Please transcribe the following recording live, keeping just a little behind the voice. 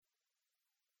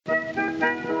Hello,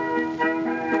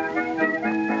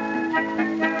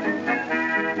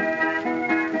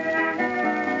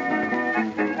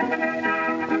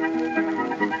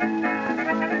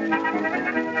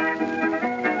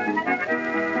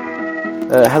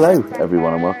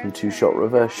 everyone, and welcome to Shot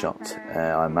Reverse Shot.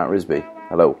 I'm Matt Risby.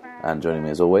 Hello, and joining me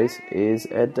as always is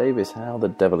Ed Davis. How the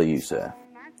devil are you, sir?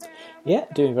 Yeah,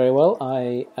 doing very well.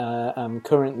 I am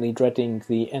currently dreading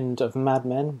the end of Mad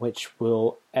Men, which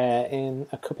will air in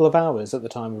a couple of hours at the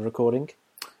time of recording.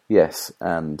 Yes,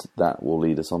 and that will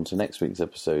lead us on to next week's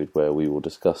episode where we will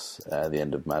discuss the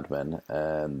end of Mad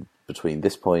Men. Between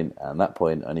this point and that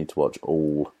point, I need to watch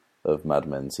all of Mad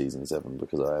Men Season 7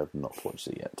 because I have not watched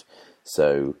it yet.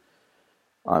 So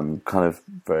I'm kind of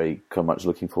very much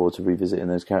looking forward to revisiting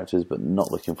those characters, but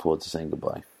not looking forward to saying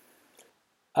goodbye.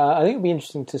 I think it'll be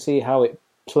interesting to see how it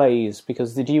plays,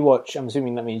 because did you watch, I'm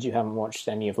assuming that means you haven't watched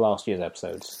any of last year's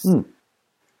episodes.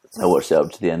 I watched it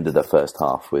up to the end of the first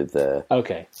half with the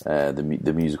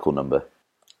musical number.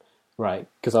 Right,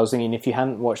 because I was thinking if you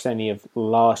hadn't watched any of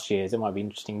last year's, it might be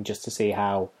interesting just to see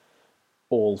how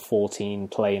all 14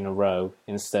 play in a row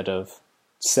instead of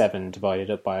 7 divided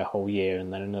up by a whole year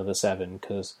and then another 7,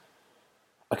 because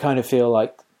I kind of feel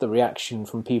like the reaction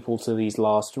from people to these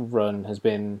last run has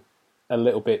been a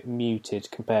little bit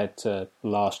muted compared to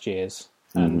last year's,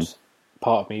 and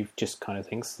part of me just kind of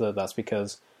thinks that that's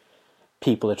because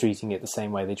people are treating it the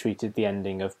same way they treated the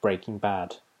ending of Breaking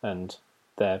Bad, and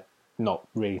they're not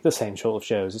really the same sort of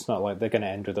shows. It's not like they're going to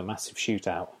end with a massive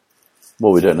shootout.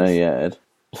 Well, we don't know yet, Ed.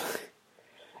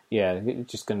 Yeah,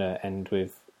 it's just going to end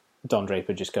with Don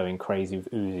Draper just going crazy with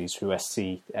Uzis through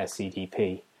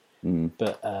SCDP.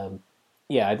 But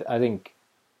I think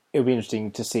it'll be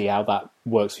interesting to see how that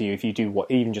works for you if you do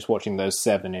even just watching those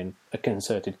 7 in a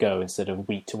concerted go instead of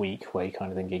week to week, where you're kind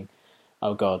of thinking,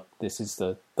 oh god, this is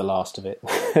the last of it.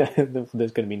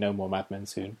 There's going to be no more Mad Men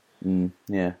soon.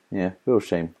 Yeah, real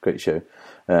shame. Great show.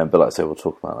 But like I say, we'll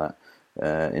talk about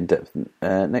that in depth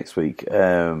next week.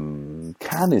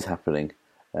 Cannes is happening.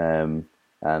 And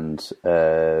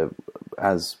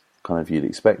as kind of you'd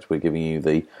expect, we're giving you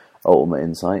the ultimate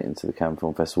insight into the Cannes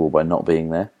Film Festival by not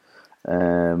being there.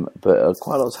 But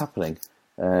quite a lot's happening.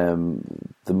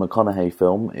 The McConaughey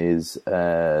film is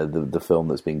the film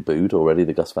that's being booed already,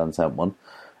 the Gus Van Sant one,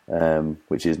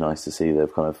 which is nice to see.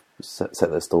 They've kind of set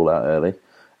their stall out early.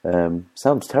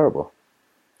 Sounds terrible.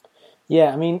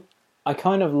 Yeah, I mean, I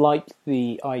kind of like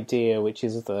the idea, which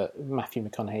is that Matthew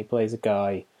McConaughey plays a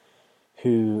guy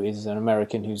who is an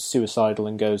American who's suicidal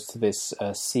and goes to this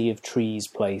Sea of Trees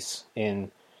place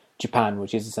in Japan,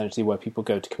 which is essentially where people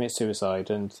go to commit suicide,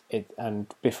 and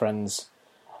befriends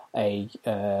a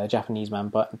Japanese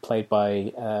man played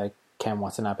by Ken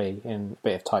Watanabe in a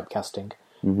bit of typecasting,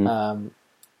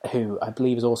 who I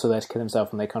believe is also there to kill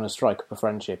himself, and they kind of strike up a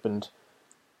friendship. And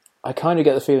I kind of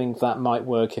get the feeling that might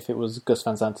work if it was Gus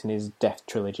Van Sant in his Death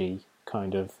Trilogy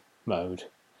kind of mode,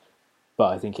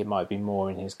 but I think it might be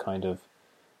more in his kind of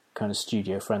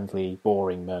studio-friendly,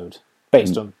 boring mode,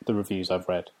 based on the reviews I've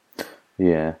read.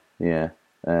 Yeah.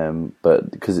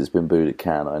 But because it's been booed at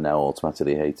Cannes, I now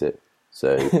automatically hate it.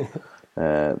 So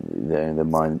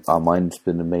our mind's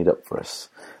been made up for us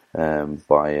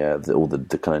by all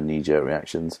the kind of knee-jerk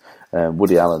reactions.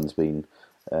 Woody Allen's been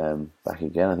back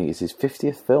again. I think it's his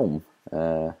 50th film,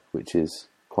 which is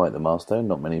quite the milestone.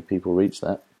 Not many people reach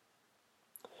that.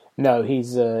 No,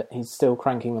 he's still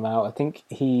cranking them out. I think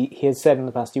he has said in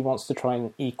the past he wants to try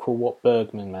and equal what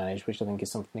Bergman managed, which I think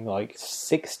is something like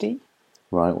 60.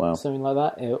 Right, wow. Something like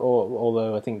that.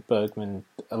 Although I think Bergman,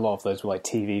 a lot of those were like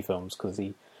TV films, because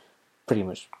he pretty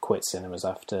much quit cinemas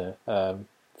after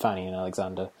Fanny and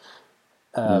Alexander.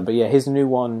 But yeah, his new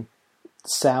one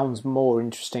sounds more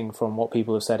interesting from what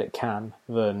people have said at Cannes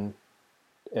than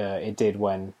it did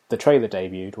when the trailer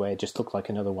debuted, where it just looked like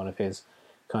another one of his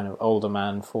kind of older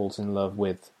man falls in love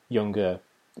with younger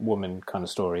woman kind of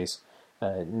stories.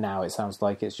 Now it sounds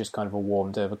like it's just kind of a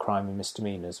warmed over crime and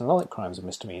misdemeanors, and I like crimes and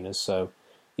misdemeanors, so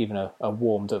even a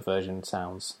warmed up version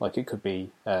sounds like it could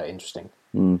be interesting.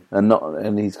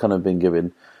 And he's kind of been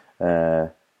given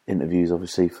interviews,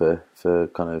 obviously, for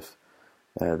kind of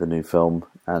the new film,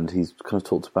 and he's kind of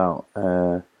talked about,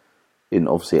 in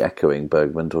obviously echoing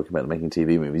Bergman, talking about making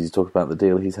TV movies, he's talked about the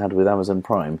deal he's had with Amazon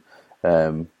Prime,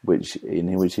 in which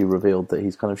he revealed that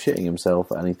he's kind of shitting himself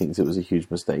and he thinks it was a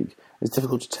huge mistake. It's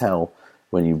difficult to tell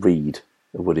when you read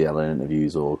Woody Allen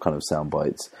interviews or kind of sound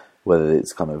bites whether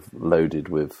it's kind of loaded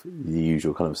with the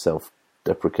usual kind of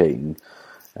self-deprecating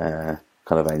kind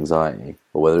of anxiety,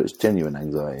 or whether it's genuine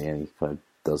anxiety and he kind of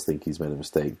does think he's made a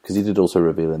mistake. Because he did also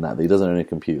reveal in that he doesn't own a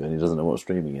computer and he doesn't know what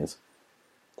streaming is.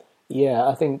 Yeah,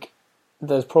 I think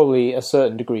there's probably a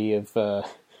certain degree of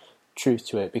truth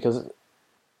to it, because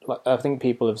I think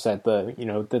people have said that,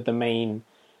 the main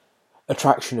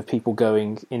attraction of people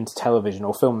going into television,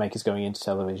 or filmmakers going into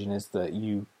television, is that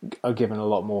you are given a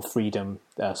lot more freedom,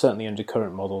 certainly under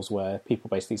current models, where people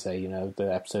basically say,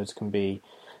 the episodes can be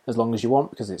as long as you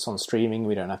want because it's on streaming,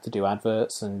 we don't have to do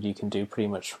adverts, and you can do pretty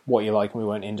much what you like and we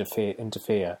won't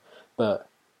interfere. But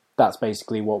that's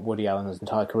basically what Woody Allen's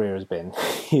entire career has been.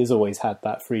 He's always had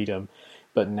that freedom,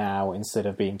 but now, instead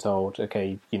of being told,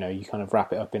 okay, you kind of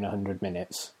wrap it up in 100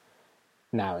 minutes,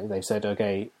 now they've said,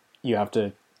 okay, you have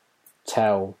to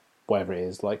tell whatever it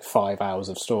is, like 5 hours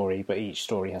of story, but each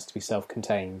story has to be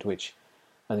self-contained, which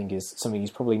I think is something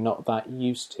he's probably not that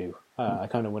used to. I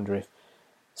kind of wonder if,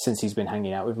 since he's been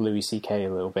hanging out with Louis C.K.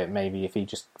 a little bit, maybe if he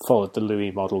just followed the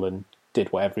Louis model and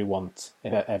did whatever he wants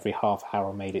every half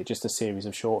hour, made it just a series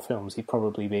of short films, he'd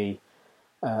probably be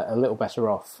a little better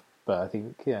off. But I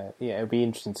think, yeah, it'd be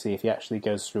interesting to see if he actually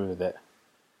goes through with it.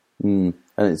 And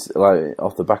it's like,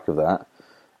 off the back of that,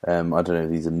 I don't know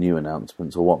if these are new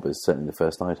announcements or what, but it's certainly the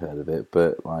first I'd heard of it.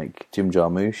 But like Jim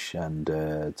Jarmusch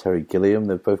and Terry Gilliam,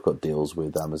 they've both got deals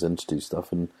with Amazon to do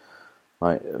stuff. And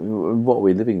like, what are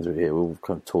we living through here? We've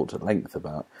kind of talked at length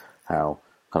about how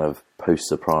kind of post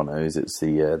Sopranos, it's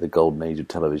the golden age of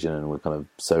television, and we're kind of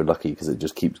so lucky because it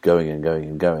just keeps going and going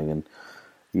and going. And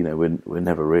we're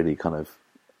never really kind of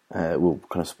we're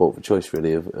kind of sport for choice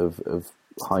really of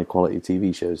high quality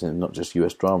TV shows, and not just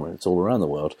US drama. It's all around the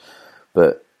world,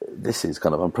 but this is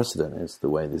kind of unprecedented, the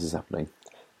way this is happening.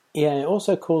 Yeah, it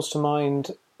also calls to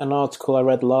mind an article I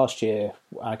read last year.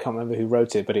 I can't remember who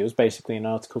wrote it, but it was basically an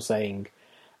article saying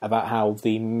about how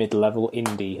the mid-level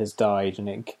indie has died, and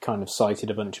it kind of cited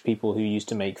a bunch of people who used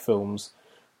to make films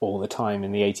all the time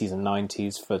in the 80s and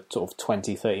 90s for sort of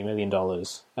 $20-30 million,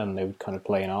 and they would kind of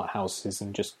play in art houses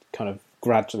and just kind of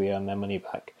gradually earn their money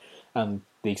back. And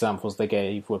the examples they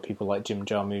gave were people like Jim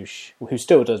Jarmusch, who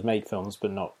still does make films,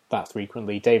 but not that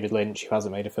frequently, David Lynch, who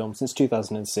hasn't made a film since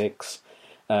 2006,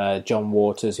 John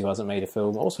Waters, who hasn't made a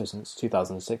film also since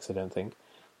 2006, I don't think,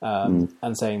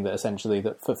 and saying that essentially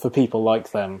that for people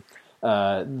like them,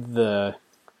 the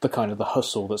kind of the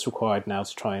hustle that's required now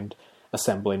to try and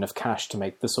assemble enough cash to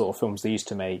make the sort of films they used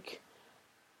to make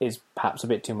is perhaps a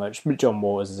bit too much. But John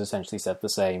Waters has essentially said the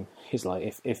same. He's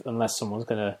like, if unless someone's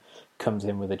going to come to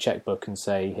him with a checkbook and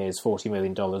say, here's $40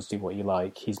 million, do what you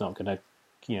like, he's not going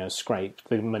to, scrape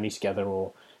the money together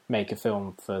or make a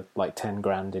film for like 10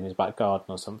 grand in his back garden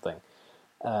or something.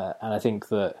 And I think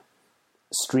that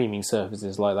streaming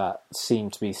services like that seem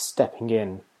to be stepping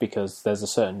in because there's a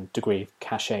certain degree of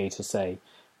cachet to say,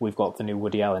 we've got the new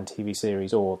Woody Allen TV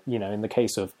series, or, in the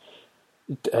case of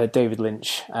David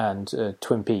Lynch and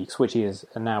Twin Peaks, which he has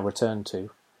now returned to,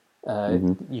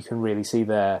 you can really see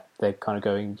they're kind of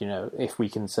going, if we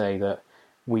can say that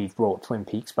we've brought Twin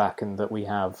Peaks back and that we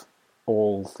have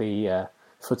all the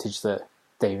footage that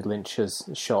David Lynch has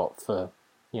shot for,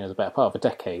 the better part of a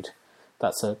decade,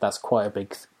 that's quite a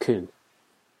big coup.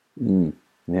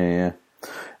 Yeah.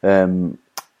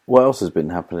 What else has been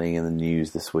happening in the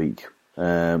news this week?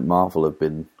 Marvel have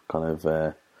been kind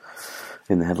of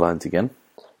in the headlines again.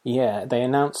 Yeah, they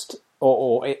announced,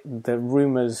 the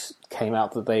rumours came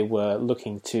out that they were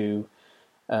looking to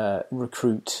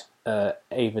recruit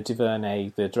Ava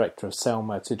DuVernay, the director of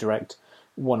Selma, to direct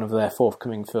one of their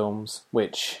forthcoming films,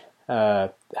 which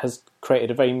has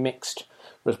created a very mixed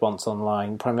response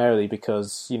online, primarily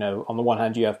because, on the one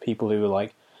hand you have people who are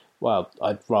like, well,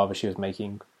 I'd rather she was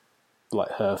making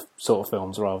like her sort of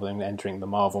films rather than entering the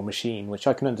Marvel machine, which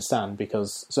I can understand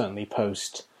because certainly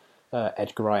post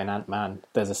Edgar Wright and Ant-Man,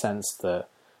 there's a sense that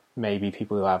maybe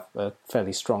people who have a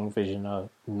fairly strong vision are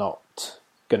not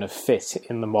going to fit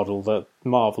in the model that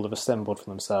Marvel have assembled for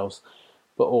themselves.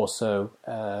 But also,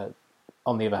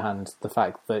 on the other hand, the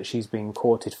fact that she's being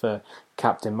courted for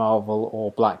Captain Marvel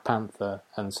or Black Panther,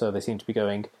 and so they seem to be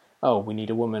going, oh, we need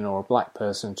a woman or a black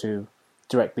person to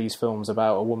direct these films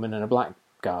about a woman and a black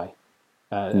guy.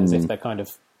 As if they're kind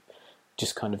of,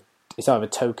 it's either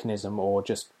tokenism or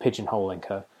just pigeonholing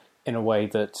her in a way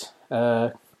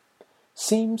that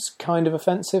seems kind of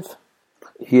offensive.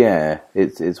 Yeah,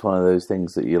 it's one of those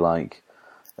things that you like.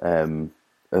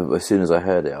 As soon as I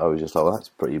heard it, I was just like, well, that's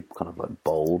pretty kind of like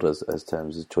bold as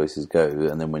terms as choices go.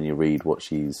 And then when you read what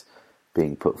she's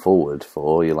being put forward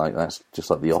for, you're like, that's just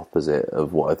like the opposite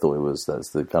of what I thought it was.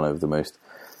 That's the kind of the most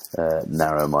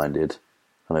narrow-minded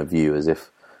kind of view, as if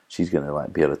she's going to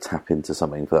like be able to tap into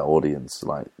something for that audience.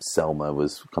 Like Selma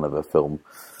was kind of a film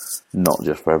not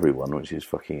just for everyone, which is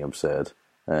fucking absurd.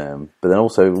 But then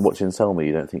also watching Selma,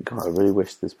 you don't think, God, I really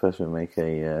wish this person would make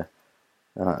a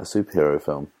superhero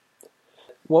film.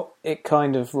 what it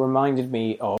kind of reminded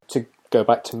me of, to go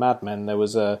back to Mad Men, there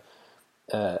was a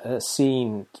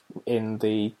scene in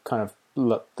the kind of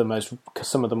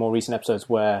some of the more recent episodes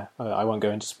where, I won't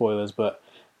go into spoilers, but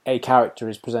a character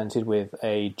is presented with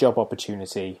a job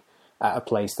opportunity at a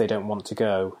place they don't want to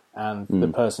go, and the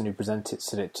person who presents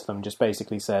it to them just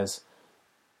basically says,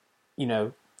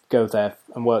 go there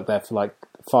and work there for like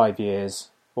 5 years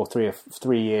or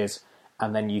 3 years,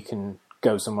 and then you can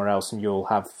go somewhere else and you'll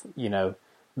have,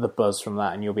 the buzz from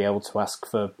that, and you'll be able to ask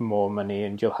for more money,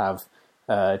 and you'll have,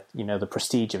 the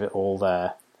prestige of it all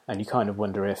there. And you kind of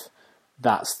wonder if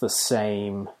that's the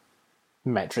same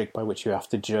metric by which you have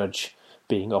to judge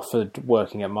being offered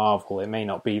working at Marvel. It may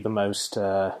not be the most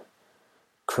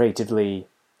creatively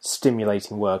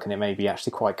stimulating work, and it may be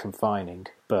actually quite confining,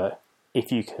 but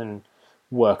if you can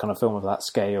work on a film of that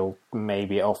scale,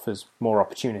 maybe it offers more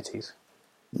opportunities.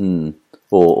 Or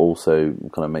also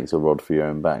kind of makes a rod for your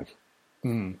own back.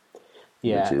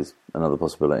 Yeah. Which is another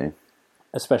possibility.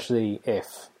 Especially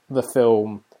if the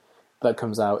film that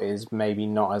comes out is maybe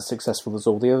not as successful as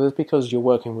all the others, because you're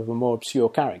working with a more obscure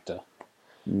character.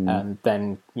 And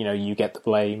then, you get the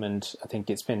blame, and I think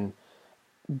it's been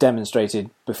demonstrated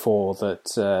before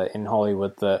that in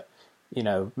Hollywood that,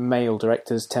 male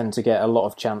directors tend to get a lot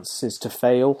of chances to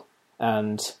fail,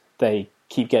 and they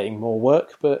keep getting more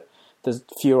work, but there's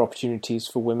fewer opportunities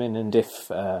for women, and if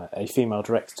a female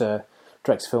director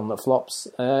directs a film that flops,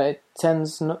 they tend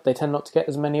not to get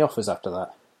as many offers after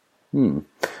that.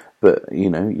 But,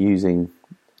 using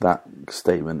that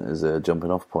statement as a jumping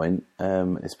off point,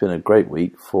 it's been a great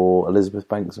week for Elizabeth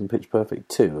Banks and Pitch Perfect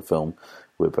 2, a film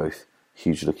we're both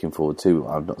hugely looking forward to.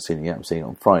 I've not seen it yet, I'm seeing it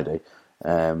on Friday.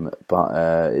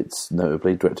 But it's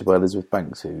notably directed by Elizabeth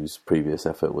Banks, whose previous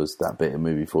effort was that bit in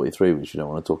movie 43, which you don't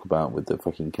want to talk about, with the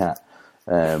fucking cat.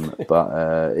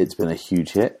 But it's been a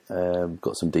huge hit,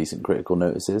 got some decent critical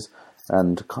notices,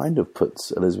 and kind of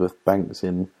puts Elizabeth Banks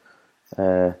in,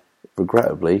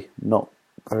 regrettably, not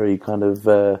very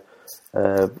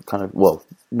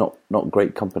not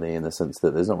great company, in the sense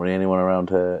that there's not really anyone around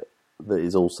her that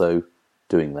is also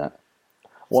doing that.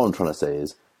 What I'm trying to say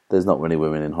is, there's not many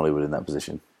women in Hollywood in that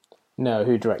position. No,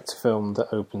 who directs a film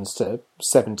that opens to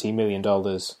 $70 million,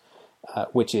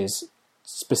 which is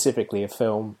specifically a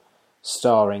film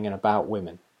starring and about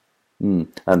women.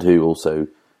 And who also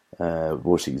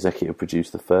she executive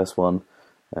produced the first one.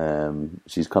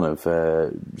 She's kind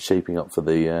of shaping up for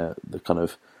the kind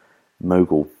of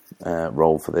mogul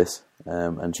role for this.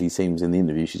 And she seems, in the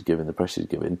interview she's given, the press she's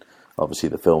given, obviously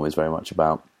the film is very much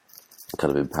about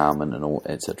kind of empowerment and all,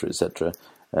 etc., etc.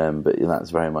 But that's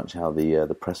very much how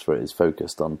the press for it is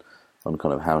focused on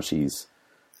kind of how she's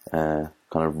kind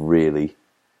of really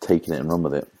taken it and run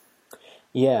with it.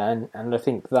 Yeah, and I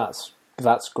think that's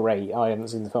great. I haven't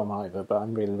seen the film either, but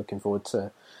I'm really looking forward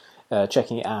to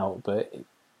checking it out. But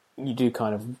you do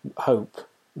kind of hope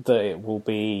that it will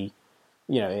be,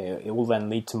 it will then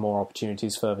lead to more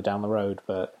opportunities further down the road.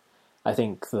 But I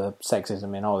think the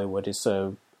sexism in Hollywood is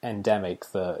so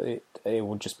endemic that it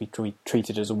will just be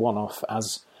treated as a one-off,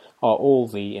 as are all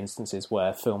the instances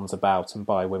where films about and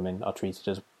by women are treated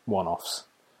as one-offs,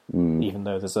 even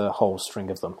though there's a whole string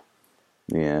of them.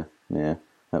 Yeah,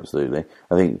 absolutely.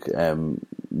 I think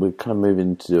we're kind of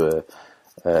moving to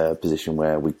a position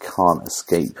where we can't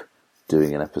escape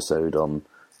doing an episode on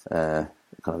kind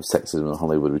of sexism in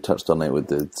Hollywood. We touched on it with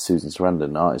the Susan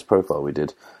Sarandon artist profile we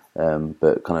did,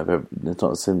 but kind of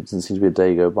there seems to be a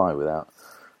day go by without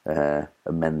a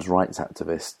men's rights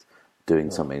activist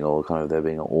doing something, or kind of there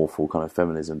being an awful kind of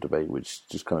feminism debate, which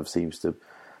just kind of seems to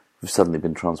have suddenly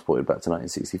been transported back to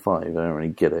 1965. I don't really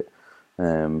get it.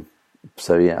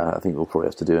 So yeah, I think we'll probably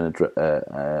have to do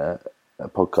a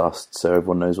podcast so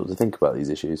everyone knows what to think about these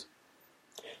issues.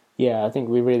 Yeah, I think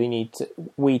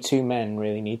we two men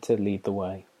really need to lead the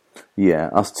way. Yeah,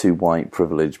 us two white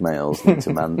privileged males need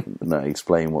to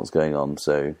explain what's going on.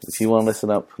 So if you want to listen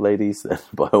up, ladies, then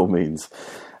by all means.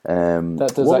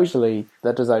 That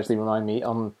does actually remind me,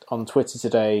 on Twitter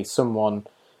today, someone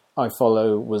I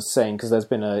follow was saying, because there's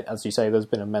been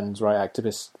a men's right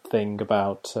activist thing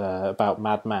about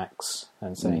Mad Max,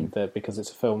 and saying that because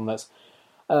it's a film that's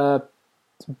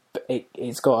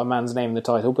it's got a man's name in the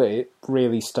title, but it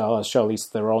really stars Charlize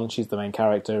Theron. She's the main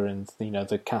character, and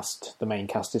the main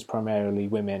cast is primarily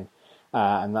women,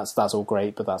 and that's all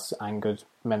great, but that's angered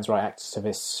men's right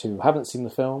activists who haven't seen the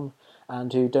film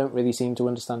and who don't really seem to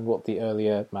understand what the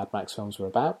earlier Mad Max films were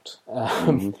about,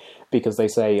 because they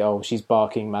say, oh, she's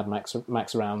barking Mad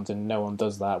Max around, and no one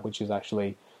does that, which is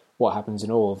actually what happens in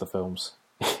all of the films.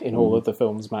 In all of the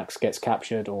films, Max gets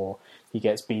captured, or he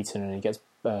gets beaten, and he gets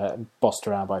bossed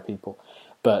around by people.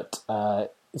 But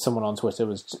someone on Twitter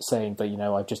was saying that,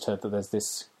 I've just heard that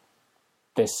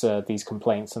there's these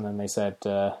complaints, and then they said,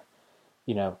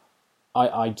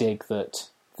 I dig that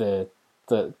the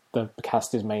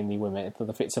cast is mainly women,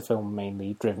 that it's a film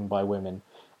mainly driven by women,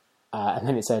 and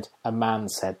then it said a man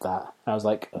said that, and I was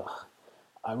like, ugh,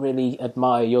 I really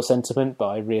admire your sentiment, but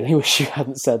I really wish you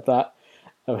hadn't said that.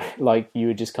 Like, you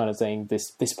were just kind of saying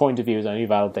this point of view is only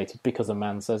validated because a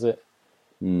man says it.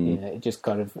 It just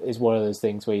kind of is one of those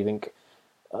things where you think,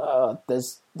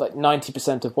 there's like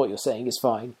 90% of what you're saying is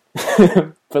fine,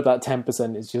 but that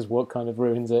 10% is just what kind of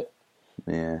ruins it.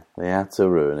 Yeah, they had to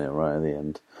ruin it right at the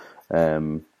end.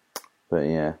 But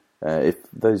yeah, if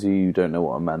those of you who don't know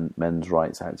what a men's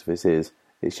rights activist is,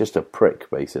 it's just a prick,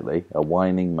 basically, a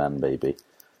whining man baby.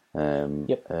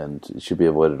 Yep. And it should be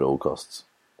avoided at all costs.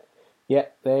 Yeah,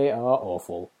 they are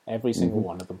awful, every single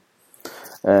one of them.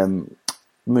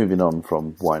 Moving on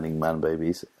from whining man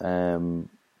babies, what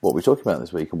are we talking about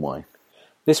this week and why?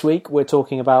 This week we're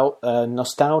talking about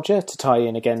nostalgia, to tie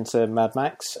in again to Mad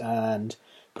Max,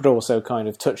 but also kind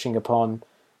of touching upon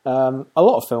a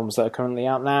lot of films that are currently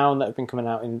out now and that have been coming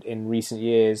out in recent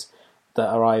years that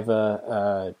are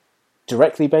either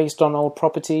directly based on old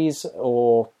properties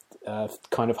or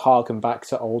kind of harken back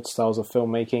to old styles of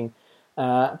filmmaking,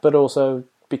 but also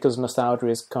because nostalgia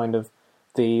is kind of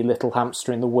the little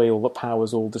hamster in the wheel that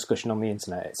powers all discussion on the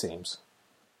internet, it seems.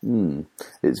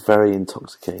 It's very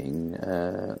intoxicating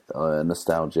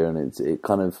nostalgia, and it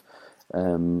kind of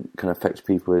affects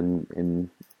people in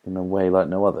a way like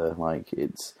no other. Like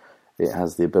it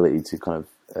has the ability to kind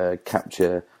of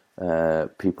capture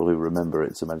people who remember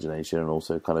its imagination, and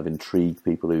also kind of intrigue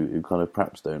people who kind of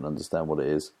perhaps don't understand what it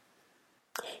is.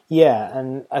 Yeah,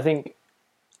 and I think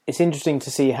it's interesting to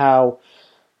see how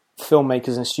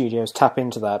filmmakers and studios tap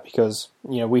into that, because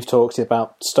we've talked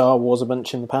about Star Wars a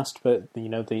bunch in the past, but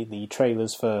the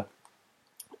trailers for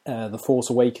The Force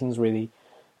Awakens really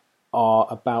are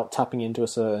about tapping into a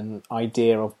certain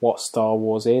idea of what Star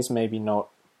Wars is, maybe not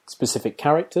specific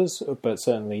characters, but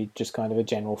certainly just kind of a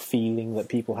general feeling that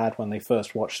people had when they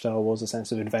first watched Star Wars, a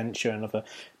sense of adventure and of a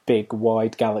big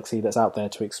wide galaxy that's out there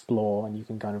to explore, and you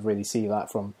can kind of really see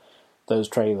that from those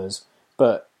trailers.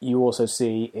 But you also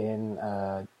see in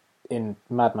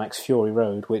Mad Max Fury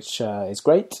Road, which is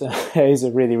great, is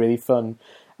a really, really fun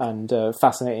and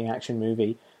fascinating action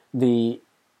movie.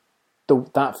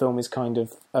 That film is kind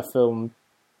of a film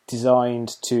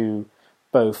designed to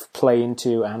both play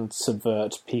into and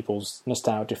subvert people's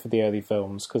nostalgia for the early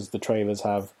films, because the trailers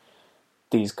have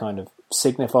these kind of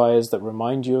signifiers that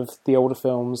remind you of the older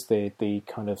films. The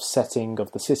kind of setting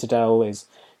of the Citadel is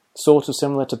sort of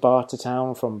similar to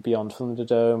Bartertown from Beyond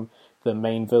Thunderdome. The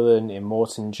main villain,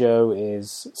 Immortan Joe,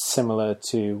 is similar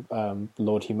to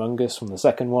Lord Humongous from the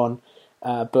second one.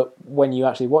 But when you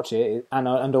actually watch it,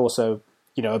 and also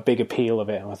a big appeal of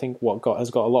it, and I think what has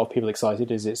got a lot of people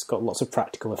excited is it's got lots of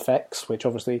practical effects, which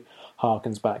obviously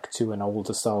harkens back to an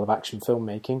older style of action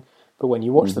filmmaking. But when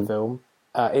you watch the film,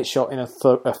 it's shot in a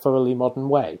thoroughly modern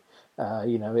way.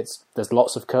 There's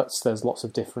lots of cuts, there's lots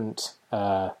of different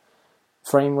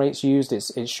frame rates used.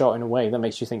 It's shot in a way that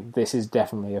makes you think this is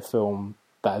definitely a film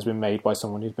that has been made by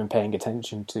someone who's been paying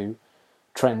attention to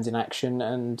trends in action,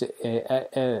 and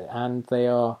they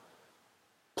are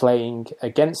playing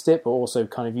against it, but also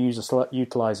kind of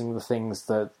utilising the things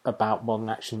that about modern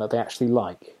action that they actually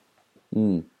like.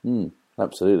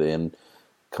 Absolutely, and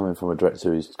coming from a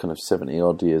director who's kind of 70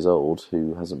 odd years old,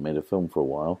 who hasn't made a film for a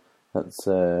while, that's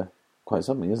quite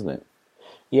something, isn't it?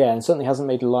 Yeah, and certainly hasn't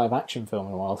made a live-action film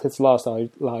in a while. His last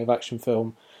live-action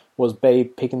film was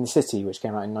Babe, Pig in the City, which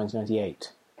came out in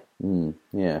 1998.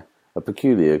 Yeah, a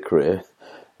peculiar career,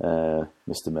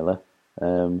 Mr. Miller.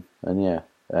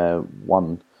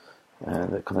 One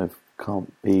that kind of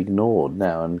can't be ignored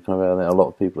now. And kind of, I think a lot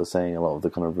of people are saying, a lot of the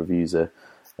kind of reviews are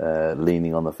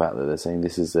leaning on the fact that they're saying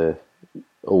this is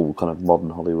all kind of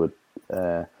modern Hollywood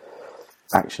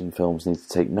action films need to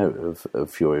take note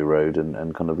of Fury Road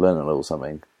and kind of learn a little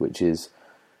something, which is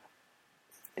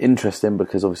interesting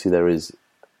because obviously there is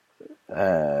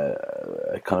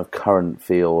a kind of current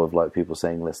feel of like people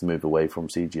saying let's move away from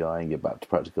CGI and get back to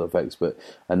practical effects, but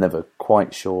I'm never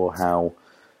quite sure how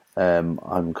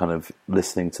I'm kind of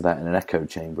listening to that in an echo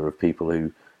chamber of people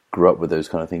who grew up with those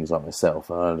kind of things like myself,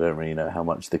 and I don't really know how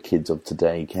much the kids of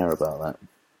today care about that.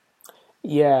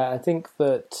 Yeah, I think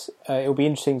that it'll be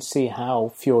interesting to see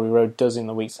how Fury Road does in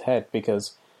the weeks ahead,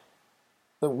 because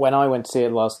when I went to see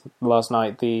it last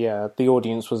night, the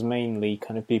audience was mainly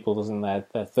kind of people in their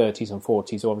 30s and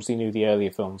 40s who obviously knew the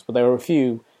earlier films, but there were a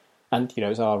few, and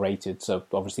it's R-rated, so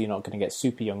obviously you're not going to get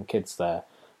super young kids there,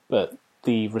 but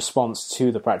the response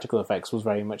to the practical effects was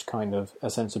very much kind of a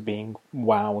sense of being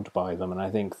wowed by them, and I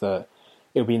think that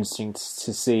it'll be interesting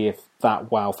to see if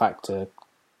that wow factor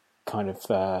kind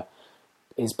of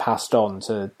is passed on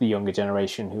to the younger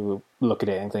generation who will look at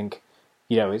it and think,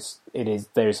 there is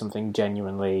something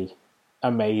genuinely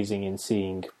amazing in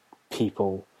seeing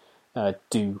people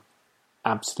do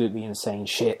absolutely insane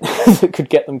shit that could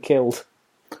get them killed.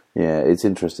 Yeah, it's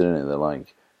interesting, isn't it, that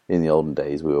like in the olden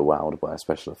days we were wowed by a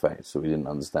special effect, so we didn't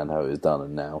understand how it was done,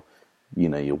 and now,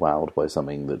 you're wowed by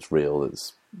something that's real,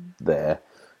 that's there.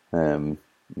 And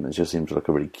it just seems like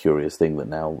a really curious thing that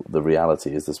now the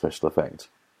reality is the special effect.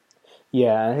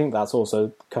 Yeah, I think that's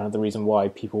also kind of the reason why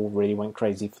people really went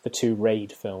crazy for the 2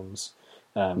 Raid films,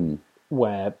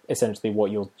 where essentially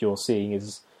what you're seeing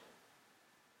is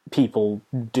people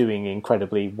doing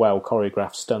incredibly well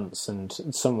choreographed stunts and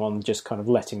someone just kind of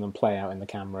letting them play out in the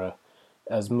camera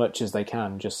as much as they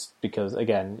can, just because,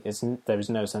 again, there is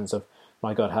no sense of,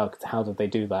 my God, how did they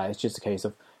do that? It's just a case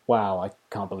of, wow, I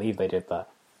can't believe they did that.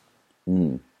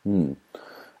 I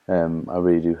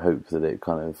really do hope that it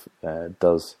kind of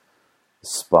does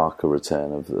spark a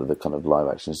return of the kind of live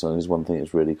action. So there's one thing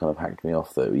that's really kind of hacked me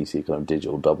off, that we see kind of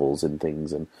digital doubles in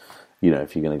things, and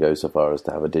if you're going to go so far as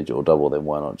to have a digital double, then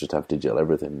why not just have digital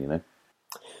everything?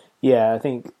 Yeah, I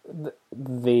think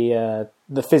the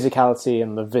physicality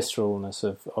and the visceralness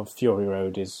of Fury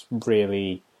Road is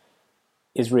really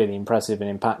impressive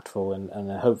and impactful,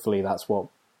 and hopefully that's what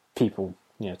people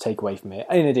take away from it.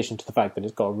 In addition to the fact that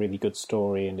it's got a really good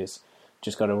story and it's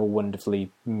just got a wonderfully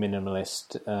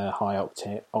minimalist, high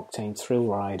octane thrill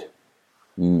ride.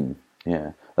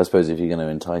 Yeah, I suppose if you're going to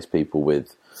entice people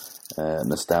with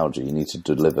nostalgia, you need to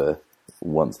deliver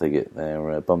once they get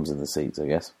their bums in the seats, I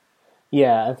guess.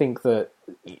 Yeah, I think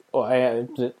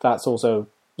that's also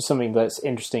something that's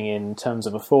interesting in terms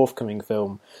of a forthcoming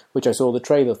film, which I saw the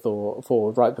trailer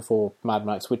for right before Mad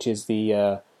Max, which is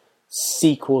the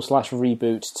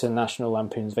sequel/reboot to National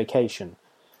Lampoon's Vacation,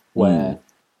 where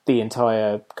the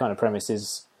entire kind of premise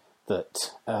is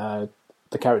that the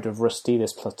character of Rusty,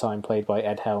 this time played by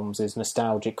Ed Helms, is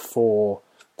nostalgic for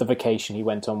the vacation he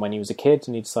went on when he was a kid,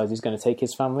 and he decides he's going to take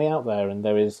his family out there. And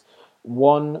there is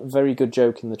one very good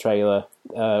joke in the trailer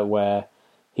where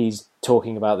he's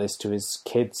talking about this to his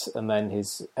kids, and then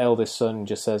his eldest son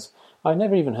just says, "I've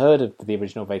never even heard of the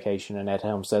original Vacation," and Ed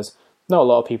Helms says, "Not a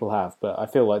lot of people have, but I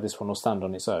feel like this one will stand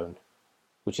on its own,"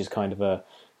 which is kind of a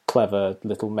clever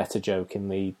little meta joke in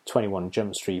the 21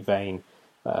 Jump Street vein,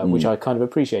 which I kind of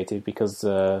appreciated because,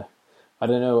 I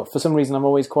don't know, for some reason I'm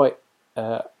always quite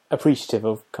appreciative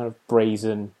of kind of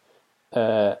brazen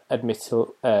admissions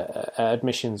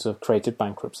of creative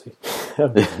bankruptcy.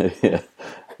 Yeah.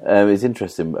 It's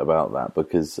interesting about that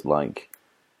because, like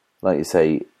you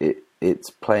say, it's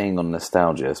playing on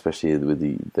nostalgia, especially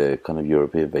with the kind of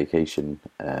European Vacation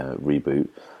reboot,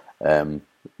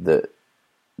 that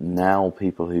now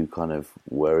people who kind of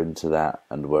were into that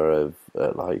and were of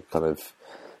like kind of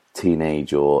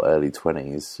teenage or early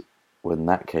 20s when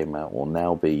that came out will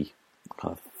now be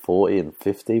kind of 40 and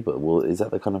 50, but is that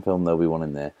the kind of film they'll be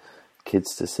wanting their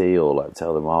kids to see, or like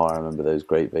tell them, oh, I remember those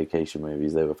great vacation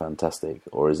movies, they were fantastic?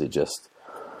 Or is it just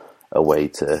a way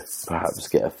to perhaps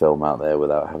get a film out there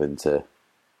without having to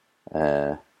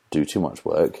do too much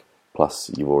work, plus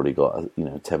you've already got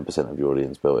 10% of your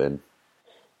audience built in?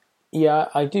 Yeah,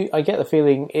 I get the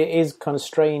feeling it is kind of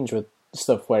strange with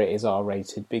stuff where it is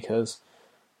R-rated, because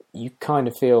you kind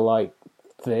of feel like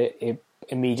it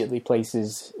immediately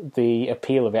places the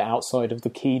appeal of it outside of the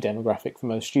key demographic for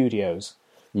most studios,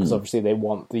 because obviously they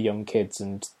want the young kids,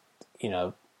 and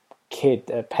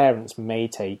parents may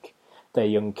take their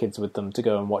young kids with them to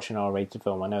go and watch an R-rated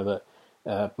film. I know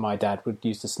that my dad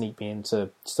used to sneak me into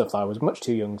stuff that I was much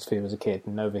too young to see as a kid,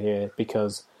 and over here,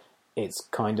 because it's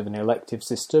kind of an elective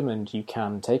system and you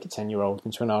can take a 10-year-old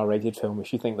into an R-rated film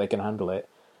if you think they can handle it,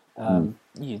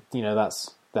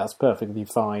 that's perfectly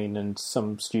fine, and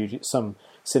some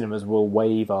cinemas will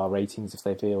waive R ratings if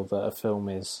they feel that a film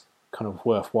is kind of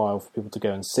worthwhile for people to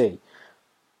go and see.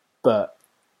 But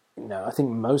I think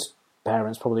most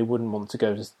parents probably wouldn't want to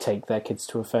go to take their kids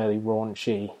to a fairly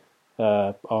raunchy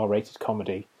R-rated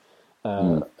comedy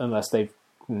unless they've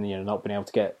not been able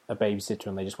to get a babysitter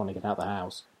and they just want to get out of the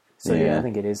house. So yeah, I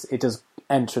think it does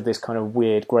enter this kind of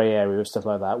weird grey area of stuff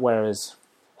like that, whereas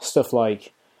stuff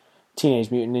like Teenage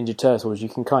Mutant Ninja Turtles, you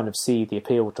can kind of see the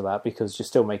appeal to that because you're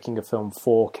still making a film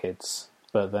for kids,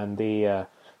 but then the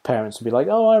parents would be like,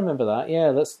 "Oh, I remember that. Yeah,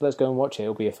 let's go and watch it.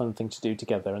 It'll be a fun thing to do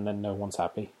together." And then no one's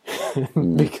happy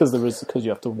because you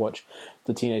have to watch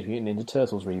the Teenage Mutant Ninja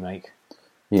Turtles remake.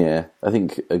 Yeah, I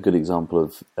think a good example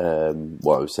of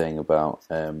what I was saying about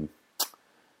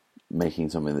making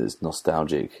something that's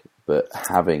nostalgic, but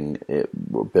having it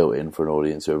built in for an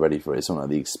audience who are ready for it. It's something like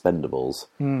The Expendables,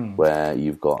 where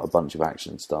you've got a bunch of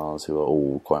action stars who are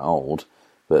all quite old,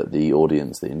 but the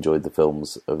audience that enjoyed the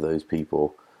films of those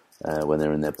people when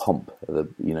they're in their pomp, are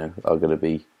going to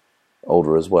be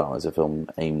older as well. It's a film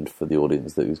aimed for the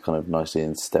audience that was kind of nicely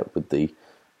in step with the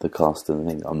cast and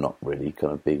the thing. I'm not really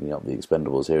kind of bigging up The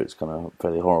Expendables here. It's kind of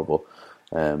fairly horrible.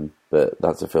 But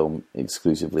that's a film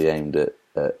exclusively aimed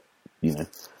at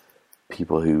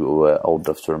people who were old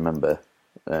enough to remember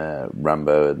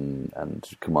Rambo and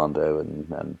Commando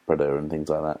and Predator and things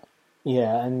like that.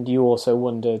 Yeah, and you also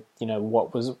wonder,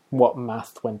 what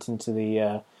math went into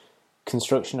the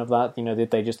construction of that.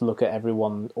 Did they just look at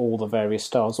everyone, all the various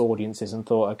stars' audiences, and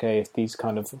thought, okay, if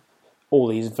all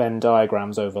these Venn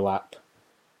diagrams overlap,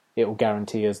 it will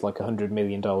guarantee us like $100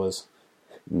 million.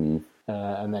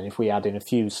 And then if we add in a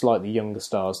few slightly younger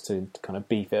stars to kind of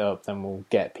beef it up, then we'll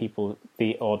get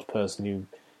the odd person who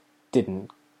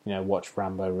didn't, watch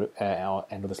Rambo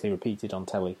endlessly repeated on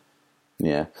telly.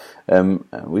 Yeah.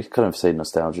 We kind of say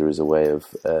nostalgia is a way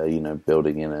of,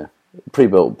 building in a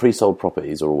pre-sold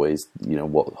properties are always,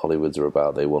 what Hollywoods are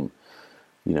about. They want,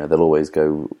 they'll always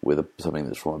go with something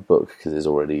that's from a book because there's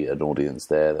already an audience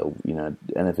there. They'll,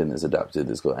 anything that's adapted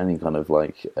that's got any kind of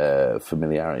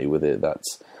familiarity with it,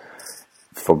 that's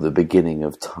from the beginning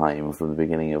of time, from the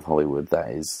beginning of Hollywood, that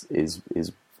is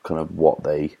kind of what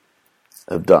they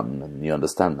have done, and you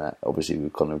understand that. Obviously,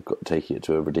 we've kind of got to take it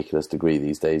to a ridiculous degree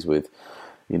these days with,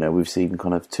 we've seen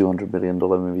kind of $200 million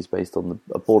movies based on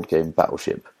a board game,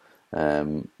 Battleship,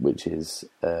 which is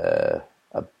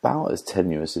about as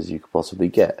tenuous as you could possibly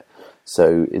get.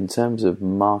 So in terms of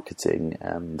marketing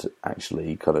and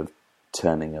actually kind of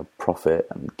turning a profit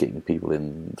and getting people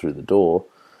in through the door,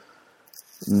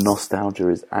 nostalgia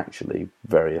is actually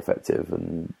very effective.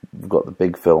 And we've got the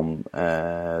big film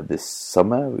this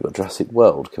summer. We've got Jurassic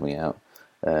World coming out,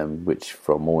 which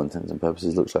from all intents and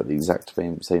purposes looks like the exact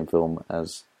same film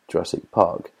as Jurassic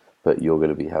Park, but you're going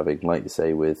to be having, like you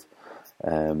say, with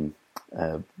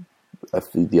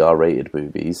the R-rated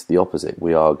movies, the opposite.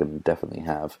 We are going to definitely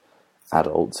have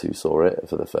adults who saw it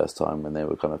for the first time when they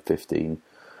were kind of 15.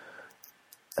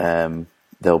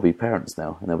 They'll be parents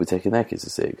now, and they'll be taking their kids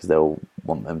to see it because they'll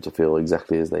want them to feel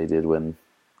exactly as they did when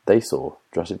they saw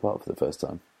Jurassic Park for the first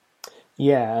time.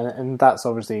 Yeah, and that's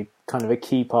obviously kind of a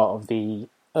key part of the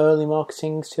early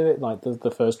marketing to it. Like the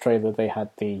first trailer, they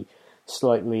had the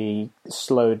slightly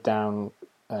slowed down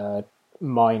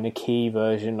minor key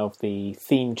version of the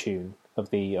theme tune of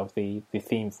the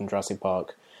theme from Jurassic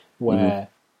Park, where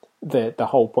the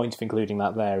whole point of including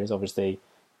that there is obviously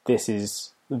this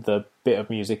is the bit of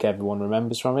music everyone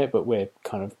remembers from it, but we're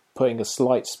kind of putting a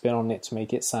slight spin on it to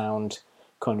make it sound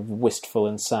kind of wistful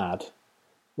and sad,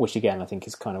 which again I think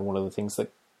is kind of one of the things that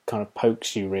kind of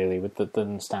pokes you really with the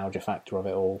nostalgia factor of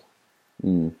it all.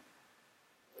 And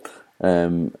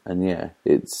yeah,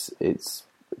 it's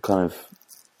kind of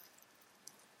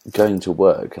going to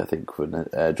work, I think, for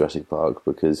Jurassic Park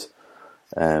because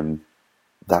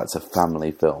that's a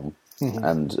family film,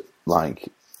 and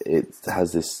it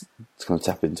has this kind of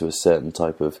tap into a certain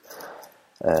type of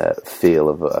feel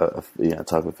of a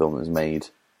type of film that was made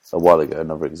a while ago.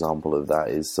 Another example of that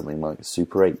is something like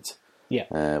Super 8,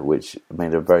 which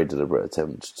made a very deliberate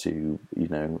attempt to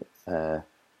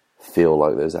feel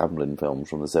like those Amblin films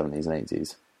from the 70s and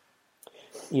 80s.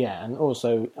 Yeah, and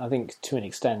also I think to an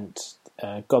extent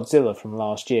Godzilla from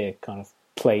last year kind of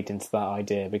played into that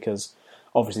idea because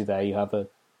obviously there you have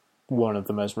one of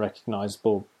the most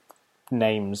recognisable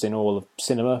names in all of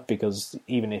cinema, because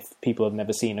even if people have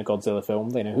never seen a Godzilla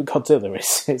film, they know who Godzilla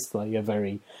is. It's like a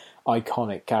very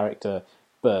iconic character,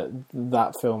 but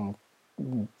that film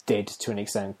did to an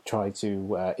extent try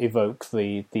to evoke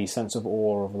the sense of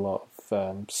awe of a lot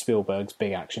of Spielberg's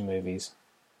big action movies.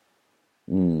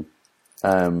 Do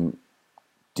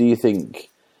you think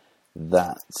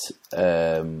that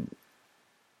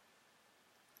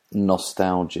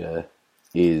nostalgia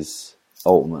is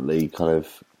ultimately kind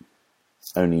of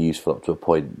only useful up to a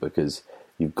point because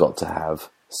you've got to have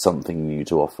something new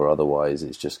to offer, otherwise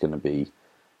it's just going to be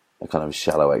a kind of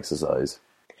shallow exercise?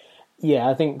 Yeah,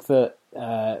 I think that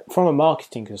from a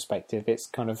marketing perspective it's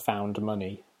kind of found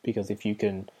money, because if you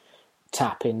can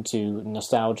tap into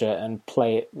nostalgia and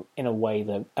play it in a way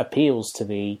that appeals to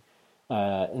the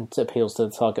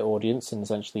target audience and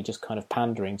essentially just kind of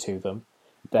pandering to them,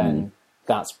 then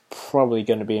that's probably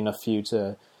going to be enough for you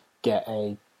to get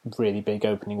a really big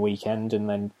opening weekend and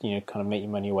then kind of make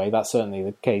your money away. That's certainly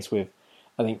the case with,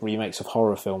 I think, remakes of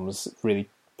horror films really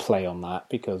play on that,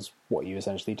 because what you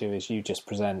essentially do is you just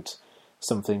present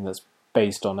something that's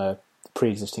based on a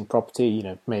pre-existing property,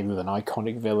 maybe with an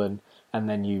iconic villain, and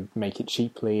then you make it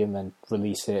cheaply and then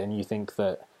release it, and you think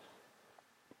that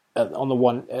at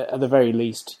the very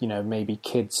least, maybe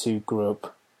kids who grew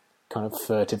up kind of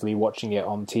furtively watching it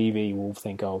on TV will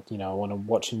think, oh, I want to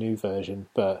watch a new version.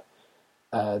 But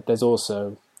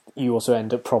you also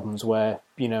end up problems where,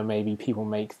 maybe people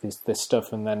make this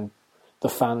stuff and then the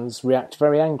fans react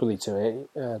very angrily to it.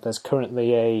 There's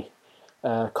currently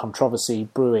a controversy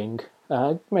brewing.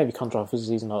 Maybe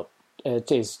controversy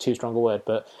is too strong a word,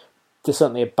 but there's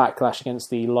certainly a backlash against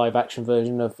the live-action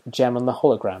version of Gem and the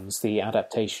Holograms, the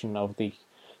adaptation of the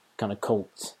kind of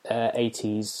cult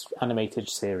 80s animated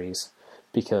series,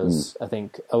 because I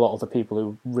think a lot of the people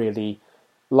who really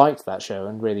liked that show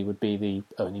and really would be the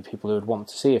only people who would want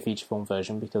to see a feature film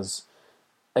version, because,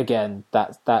 again,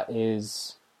 that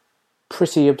is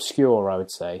pretty obscure, I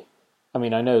would say. I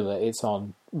mean, I know that it's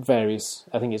on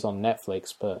I think it's on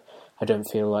Netflix, but I don't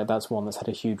feel like that's one that's had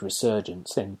a huge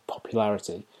resurgence in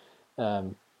popularity.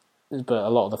 But a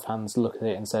lot of the fans look at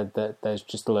it and said that there's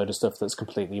just a load of stuff that's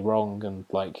completely wrong, and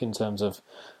like in terms of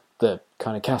the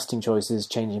kind of casting choices,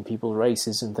 changing people's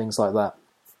races and things like that,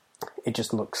 it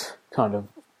just looks kind of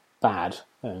bad,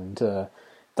 and that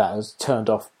has turned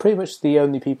off pretty much the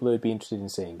only people who would be interested in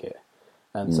seeing it.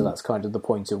 And so that's kind of the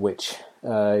point at which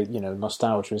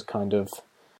nostalgia is kind of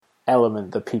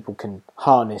element that people can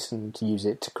harness and use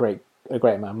it to create a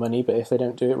great amount of money, but if they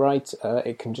don't do it right,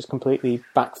 it can just completely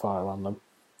backfire on them.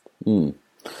 You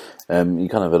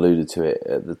kind of alluded to it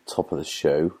at the top of the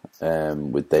show,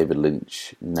 with David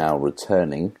Lynch now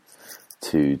returning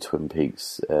to Twin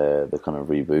Peaks, the kind of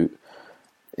reboot.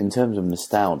 In terms of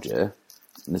nostalgia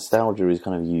is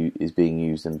kind of is being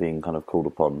used and being kind of called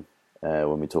upon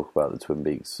when we talk about the Twin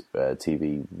Peaks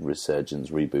TV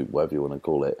resurgence, reboot, whatever you want to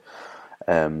call it.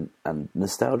 And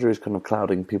nostalgia is kind of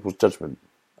clouding people's judgment,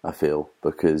 I feel,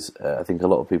 because I think a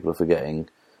lot of people are forgetting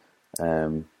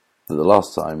that the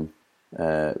last time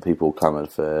people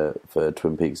clamoured for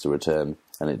Twin Peaks to return,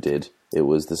 and it did, it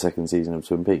was the second season of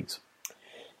Twin Peaks.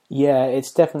 Yeah,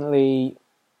 it's definitely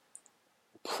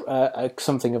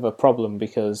something of a problem,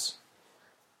 because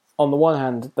on the one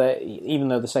hand, even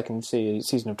though the second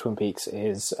season of Twin Peaks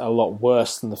is a lot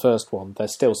worse than the first one,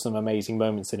 there's still some amazing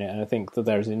moments in it, and I think that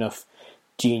there's enough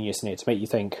genius in it to make you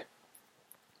think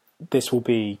this will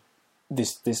be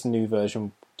this new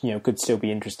version, could still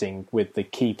be interesting with the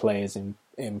key players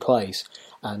in place.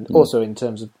 And also in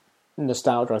terms of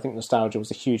nostalgia, I think nostalgia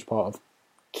was a huge part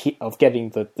of getting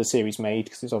the series made,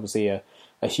 because it's obviously a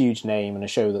huge name and a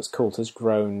show that's cult has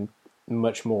grown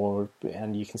much more,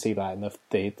 and you can see that in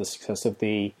the success of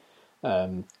the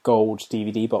gold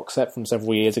DVD box set from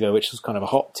several years ago, which was kind of a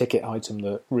hot ticket item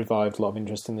that revived a lot of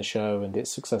interest in the show and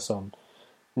its success on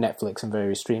Netflix and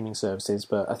various streaming services.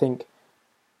 But I think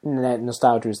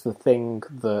nostalgia is the thing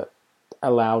that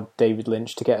allowed David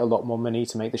Lynch to get a lot more money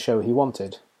to make the show he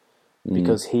wanted,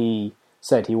 because he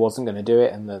said he wasn't going to do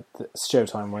it, and that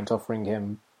Showtime weren't offering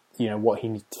him, what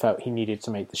he felt he needed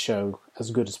to make the show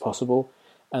as good as possible.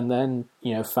 And then,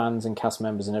 fans and cast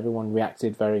members and everyone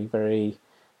reacted very, very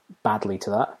badly to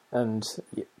that. And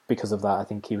because of that, I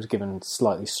think he was given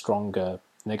slightly stronger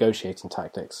negotiating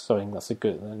tactics. So I think that's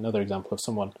another example of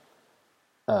someone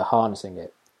harnessing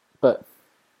it. But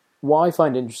what I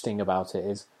find interesting about it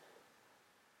is,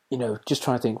 just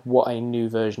trying to think what a new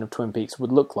version of Twin Peaks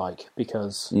would look like,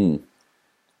 because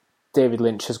David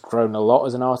Lynch has grown a lot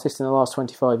as an artist in the last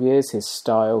 25 years. His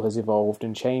style has evolved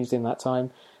and changed in that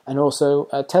time. And also,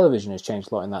 television has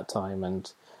changed a lot in that time.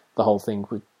 And the whole thing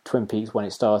with Twin Peaks when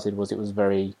it started was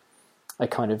a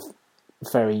kind of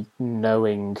very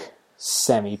knowing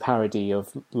semi-parody of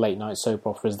late-night soap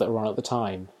operas that were on at the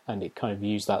time. And it kind of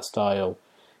used that style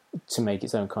to make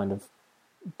its own kind of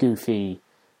goofy,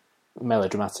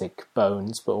 melodramatic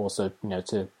bones, but also,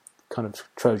 to kind of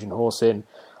Trojan horse in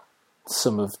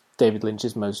some of David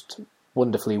Lynch's most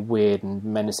wonderfully weird and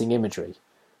menacing imagery.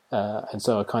 And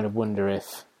so I kind of wonder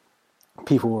if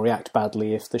people will react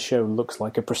badly if the show looks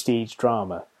like a prestige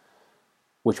drama,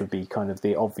 which would be kind of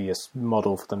the obvious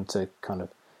model for them to kind of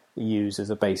use as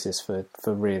a basis for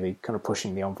really kind of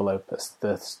pushing the envelope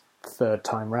the third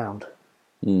time round.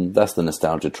 That's the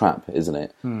nostalgia trap, isn't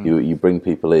it? You bring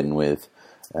people in with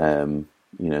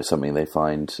something they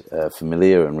find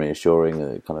familiar and reassuring,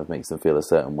 that it kind of makes them feel a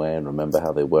certain way and remember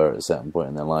how they were at a certain point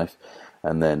in their life.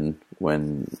 And then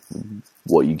when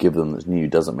what you give them that's new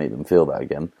doesn't make them feel that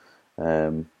again,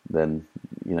 then,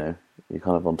 you're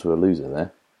kind of onto a loser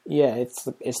there. Yeah,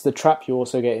 it's the trap you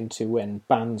also get into when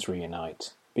bands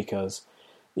reunite, because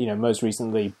most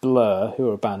recently Blur, who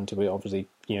are a band who were obviously,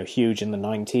 huge in the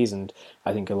 90s, and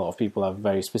I think a lot of people have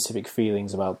very specific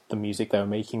feelings about the music they were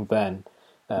making then,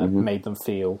 made them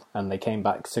feel, and they came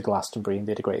back to Glastonbury and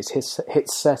did a greatest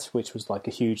hits set, which was like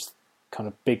a huge kind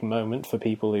of big moment for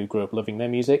people who grew up loving their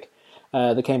music.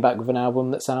 They came back with an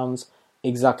album that sounds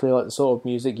exactly like the sort of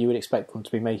music you would expect them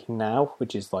to be making now,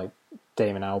 which is like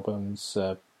Damon Albarn's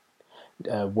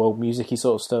world music-y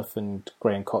sort of stuff, and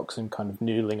Graham Coxon kind of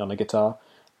noodling on a guitar.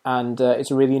 And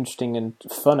it's a really interesting and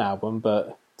fun album,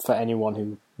 but for anyone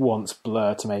who wants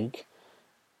Blur to make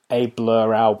a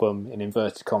Blur album, in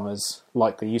inverted commas,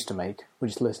 like they used to make, we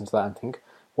just listen to that and think,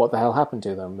 what the hell happened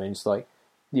to them? And it's like,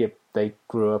 yeah, they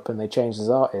grew up and they changed as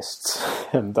artists.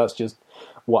 And that's just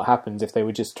what happens if they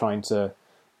were just trying to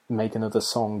make another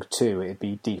song too. It'd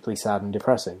be deeply sad and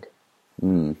depressing.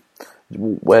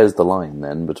 Where's the line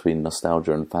then between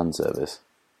nostalgia and fan service?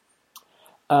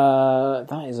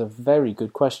 That is a very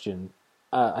good question.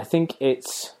 I think it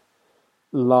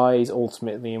lies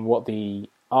ultimately in what the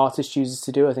artist chooses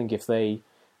to do. I think if they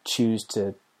choose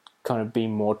to kind of be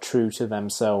more true to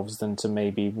themselves than to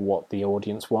maybe what the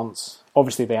audience wants.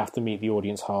 Obviously, they have to meet the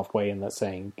audience halfway, and that's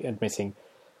admitting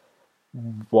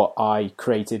what I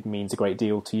created means a great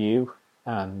deal to you,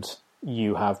 and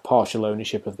you have partial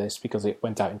ownership of this because it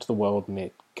went out into the world and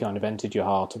it kind of entered your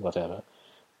heart or whatever.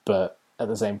 But at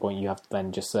the same point, you have to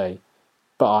then just say,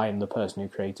 but I am the person who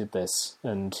created this,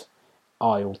 and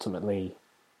I ultimately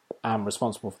am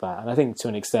responsible for that. And I think to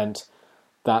an extent,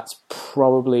 that's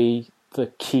probably the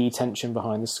key tension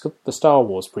behind the Star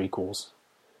Wars prequels,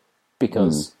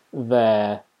 because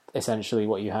they're essentially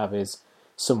what you have is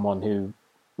someone who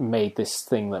made this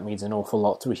thing that means an awful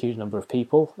lot to a huge number of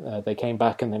people. They came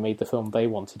back and they made the film they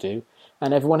want to do,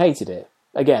 and everyone hated it.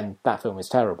 Again, that film is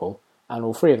terrible, and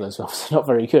all three of those films are not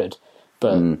very good,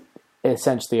 but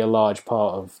essentially a large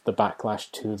part of the backlash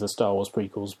to the Star Wars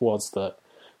prequels was that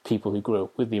people who grew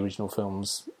up with the original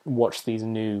films watched these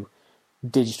new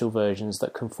digital versions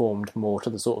that conformed more to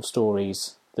the sort of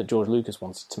stories that George Lucas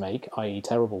wanted to make, i.e.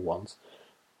 terrible ones.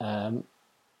 And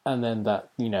then that,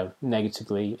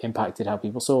 negatively impacted how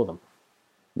people saw them.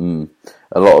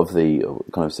 A lot of the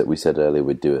kind of we said earlier,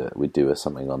 we'd do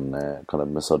something on kind of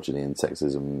misogyny and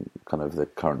sexism, kind of the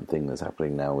current thing that's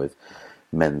happening now with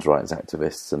men's rights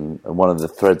activists, and one of the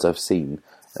threads I've seen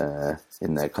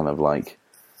in their kind of like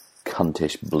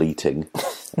cuntish bleating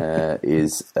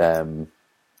is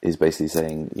basically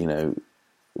saying,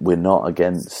 we're not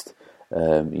against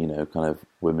kind of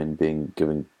women being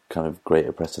given kind of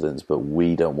greater precedence, but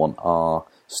we don't want our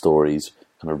stories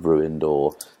kind of ruined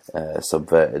or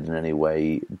subverted in any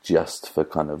way just for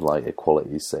kind of like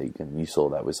equality's sake. And you saw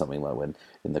that with something like when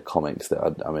in the comics that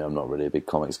I'm not really a big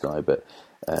comics guy, but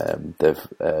they've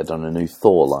done a new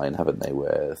Thor line, haven't they,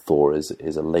 where Thor is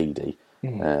a lady,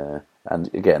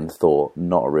 and again, Thor,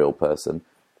 not a real person,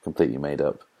 completely made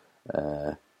up.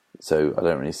 So I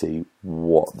don't really see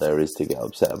what there is to get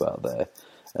upset about there,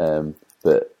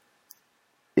 but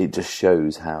it just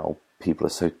shows how people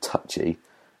are so touchy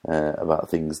about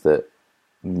things that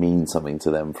mean something to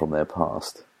them from their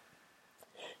past.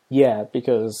 Yeah,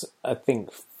 because I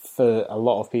think for a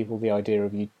lot of people, the idea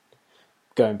of you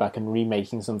going back and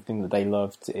remaking something that they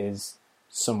loved is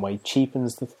some way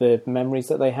cheapens the memories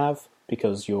that they have,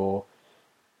 because you're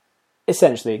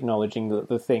essentially acknowledging that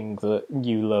the thing that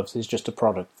you loved is just a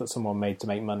product that someone made to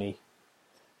make money,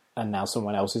 and now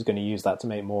someone else is going to use that to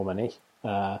make more money,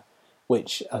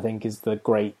 which I think is the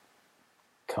great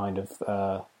kind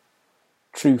of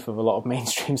truth of a lot of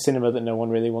mainstream cinema that no one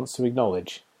really wants to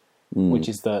acknowledge, which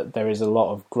is that there is a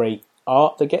lot of great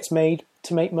art that gets made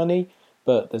to make money,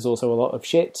 but there's also a lot of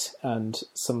shit, and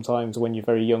sometimes when you're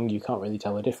very young you can't really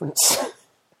tell a difference.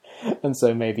 And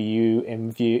so maybe you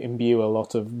imbue a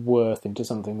lot of worth into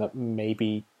something that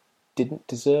maybe didn't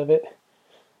deserve it.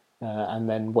 And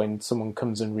then when someone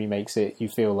comes and remakes it, you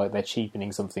feel like they're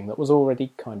cheapening something that was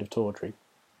already kind of tawdry.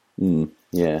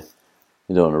 Yeah.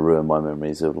 You don't want to ruin my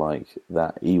memories of like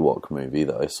that Ewok movie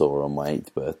that I saw on my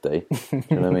 8th birthday. Do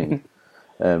you know what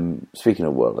I mean? Speaking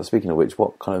of which,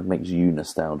 what kind of makes you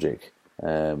nostalgic?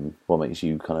 What makes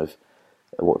you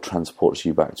what transports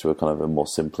you back to a kind of a more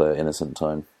simpler, innocent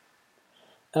time?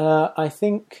 I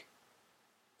think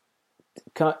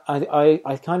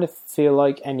I kind of feel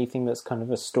like anything that's kind of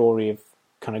a story of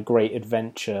kind of great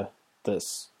adventure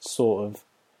that's sort of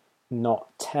not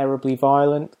terribly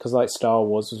violent, because like Star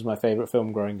Wars was my favourite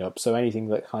film growing up, so anything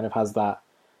that kind of has that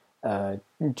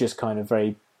just kind of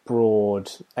very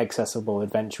broad, accessible,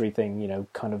 adventure-y thing,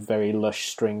 kind of very lush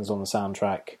strings on the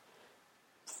soundtrack,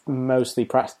 mostly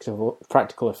practical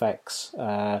effects.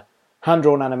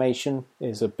 Hand-drawn animation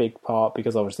is a big part,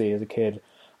 because obviously as a kid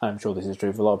I'm sure this is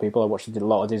true for a lot of people. I watched a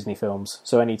lot of Disney films,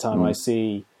 so anytime I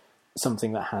see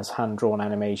something that has hand-drawn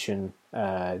animation,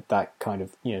 that kind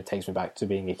of takes me back to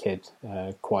being a kid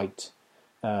quite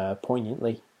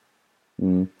poignantly.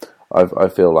 I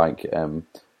feel like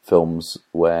films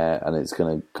where, and it's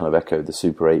going to kind of echo the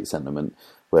Super 8 sentiment,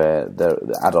 where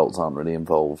the adults aren't really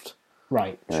involved.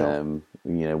 Right, sure.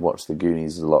 Watched The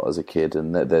Goonies a lot as a kid,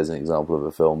 and there's an example of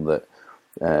a film that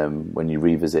when you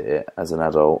revisit it as an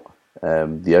adult,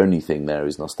 the only thing there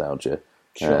is nostalgia.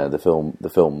 Sure. The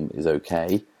film is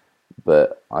okay,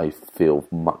 but I feel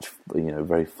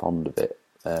very fond of it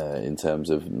in terms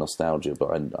of nostalgia.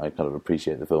 But I kind of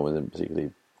appreciate the film isn't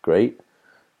particularly great.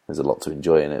 There's a lot to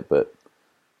enjoy in it, but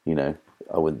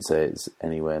I wouldn't say it's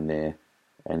anywhere near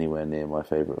my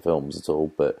favourite films at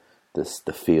all. But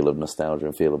the feel of nostalgia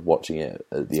and feel of watching it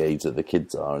at the age that the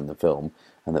kids are in the film,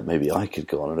 and that maybe I could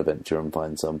go on an adventure and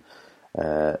find some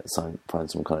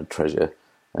kind of treasure,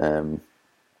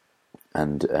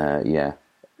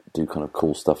 do kind of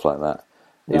cool stuff like that.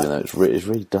 Even though it's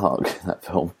really dark, that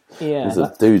film. Yeah, there's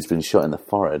a dude's been shot in the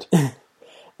forehead.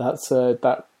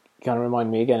 That kind of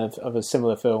reminded me again of a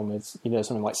similar film. It's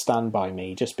something like Stand By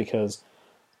Me, just because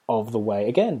of the way,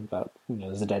 again, that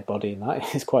there's a dead body in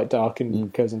that. It's quite dark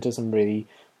and goes into some really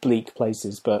bleak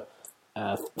places. But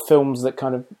films that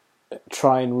kind of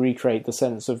try and recreate the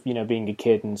sense of being a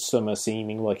kid and summer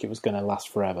seeming like it was going to last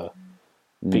forever,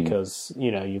 because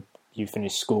you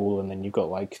finish school and then you've got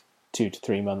like 2 to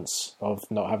 3 months of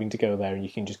not having to go there, and you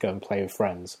can just go and play with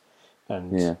friends.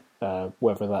 And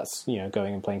whether that's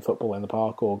going and playing football in the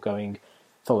park, or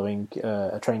following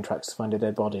a train tracks to find a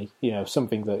dead body,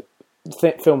 something that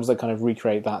films that kind of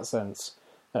recreate that sense,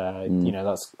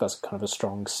 that's kind of a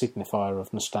strong signifier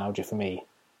of nostalgia for me.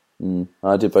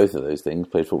 I did both of those things,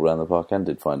 played football around the park and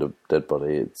did find a dead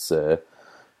body. It's the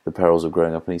perils of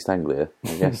growing up in East Anglia,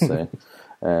 I guess. So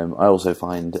I also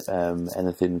find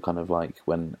anything kind of like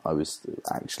when I was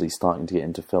actually starting to get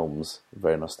into films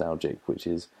very nostalgic, which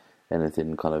is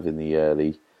anything kind of in the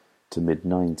early to mid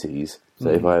 90s. So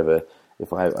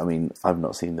I've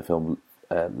not seen the film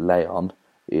Leon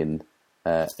in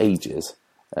ages,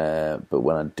 but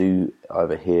when I do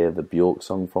either hear the Bjork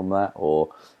song from that, or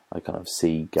I kind of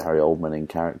see Gary Oldman in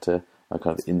character, I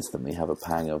kind of instantly have a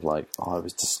pang of like, I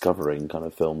was discovering kind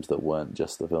of films that weren't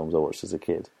just the films I watched as a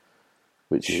kid,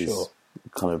 which is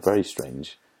kind of very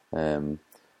strange. And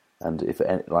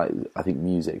I think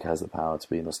music has the power to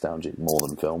be nostalgic more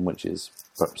than film, which is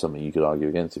perhaps something you could argue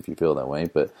against if you feel that way.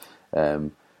 But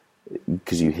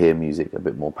because you hear music a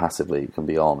bit more passively, it can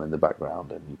be on in the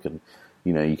background, and you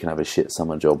can have a shit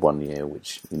summer job one year,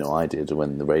 which I did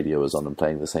when the radio was on and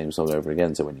playing the same song over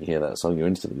again. So when you hear that song, you're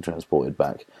instantly transported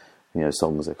back.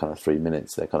 Songs are kind of 3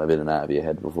 minutes; they're kind of in and out of your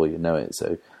head before you know it.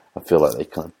 So I feel like they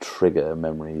kind of trigger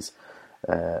memories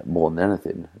more than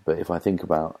anything. But if I think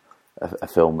about a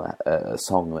film, a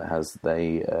song that has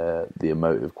the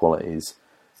emotive qualities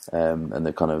and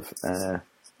the kind of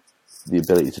the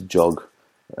ability to jog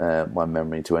my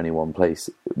memory to any one place,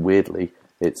 weirdly,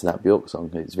 it's that Bjork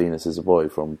song. It's Venus is a Boy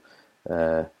from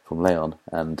Leon,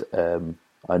 and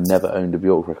I never owned a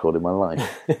Bjork record in my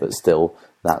life, but still,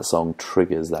 that song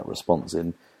triggers that response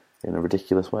in a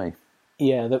ridiculous way.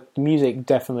 Yeah, the music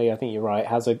definitely, I think you're right,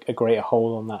 has a greater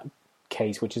hold on that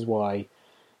case, which is why,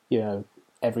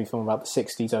 every film about the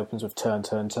 60s opens with turn,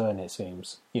 turn, turn, it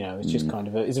seems. It's just kind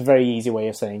of it's a very easy way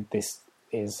of saying this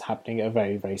is happening at a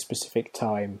very, very specific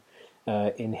time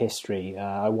in history.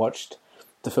 I watched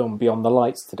the film Beyond the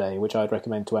Lights today, which I'd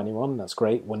recommend to anyone. That's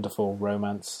great, wonderful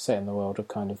romance set in the world of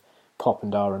kind of pop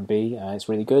and R&B. It's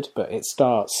really good, but it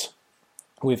starts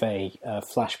with a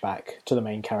flashback to the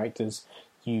main character's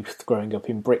youth growing up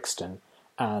in Brixton,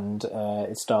 and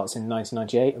it starts in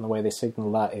 1998, and the way they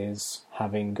signal that is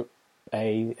having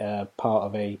a part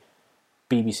of a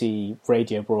BBC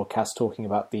radio broadcast talking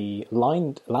about the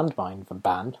landmine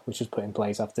ban, which was put in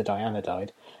place after Diana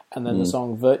died, and then the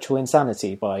song "Virtual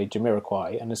Insanity" by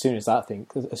Jamiroquai. And as soon as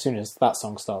that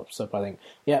song starts up, I think,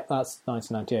 yeah, that's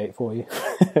 1998 for you.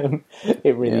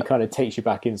 It really kind of takes you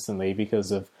back instantly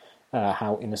because of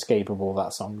how inescapable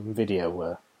that song and video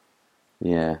were.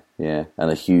 Yeah,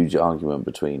 and a huge argument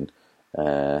between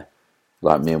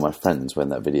like me and my friends when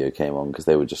that video came on, because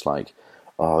they were just like,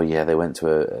 oh yeah, they went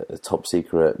to a top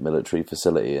secret military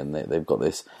facility and they've got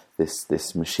this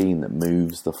machine that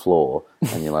moves the floor,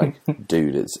 and you're like,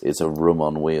 dude, it's a room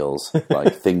on wheels.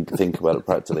 Like think about it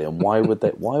practically. And why would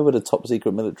a top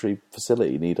secret military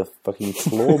facility need a fucking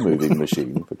floor moving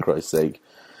machine, for Christ's sake?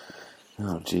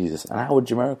 Oh Jesus! And how would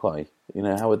Jamiroquai?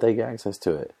 How would they get access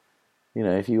to it?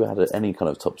 If you had any kind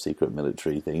of top secret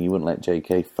military thing, you wouldn't let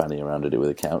JK fanny around at it with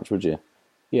a couch, would you?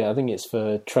 Yeah, I think it's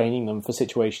for training them for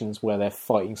situations where they're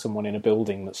fighting someone in a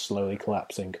building that's slowly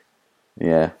collapsing.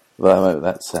 Yeah, well,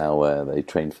 that's how they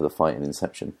trained for the fight in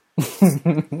Inception.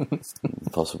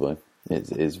 Possibly.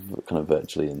 It is kind of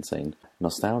virtually insane.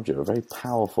 Nostalgia, a very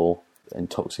powerful,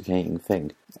 intoxicating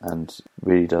thing, and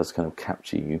really does kind of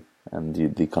capture you and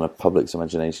the kind of public's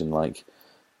imagination like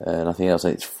nothing else.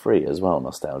 And it's free as well,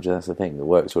 nostalgia. That's the thing. The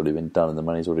work's already been done and the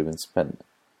money's already been spent.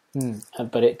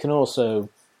 But it can also...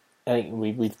 I think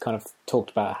we've kind of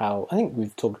talked about how... I think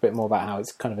we've talked a bit more about how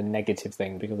it's kind of a negative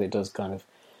thing because it does kind of...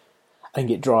 I think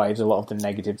it drives a lot of the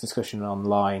negative discussion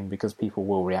online because people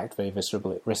will react very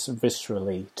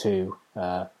viscerally to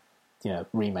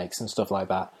remakes and stuff like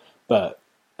that. But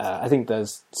I think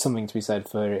there's something to be said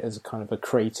for it as a kind of a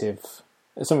creative...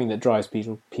 something that drives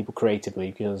people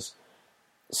creatively, because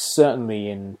certainly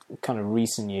in kind of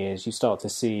recent years you start to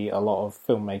see a lot of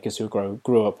filmmakers who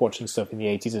grew up watching stuff in the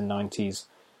 80s and 90s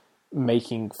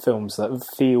making films that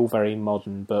feel very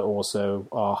modern, but also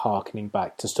are harkening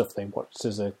back to stuff they watched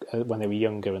when they were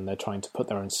younger, and they're trying to put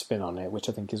their own spin on it, which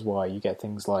I think is why you get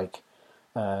things like,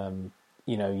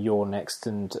 You're Next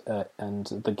and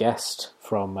The Guest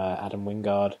from Adam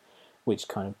Wingard, which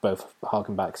kind of both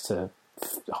harken back to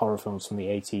horror films from the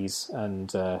 80s,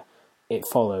 and It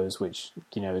Follows, which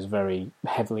is very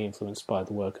heavily influenced by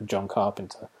the work of John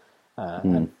Carpenter,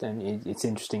 and it's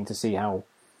interesting to see how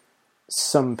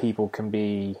some people can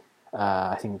be,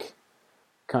 I think,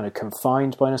 kind of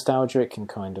confined by nostalgia. It can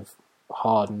kind of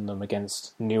harden them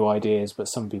against new ideas, but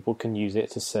some people can use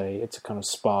it to kind of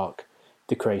spark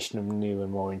the creation of new and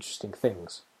more interesting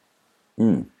things.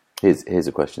 Here's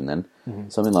a question then.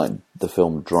 Something like the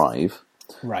film Drive,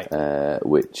 right?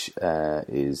 Which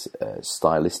is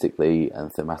stylistically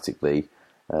and thematically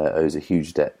owes a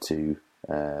huge debt to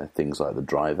things like The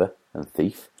Driver and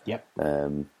Thief. Yep.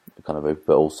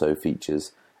 But also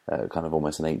features kind of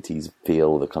almost an 80s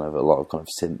feel, a lot of kind of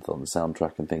synth on the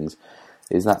soundtrack and things.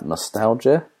 Is that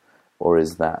nostalgia or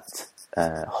is that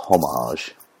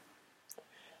homage?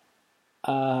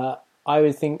 I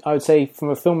would say from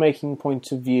a filmmaking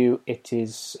point of view, it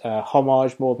is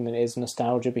homage more than it is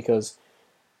nostalgia, because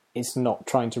it's not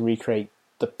trying to recreate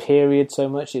the period so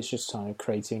much. It's just kind of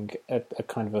creating a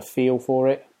kind of a feel for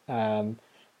it.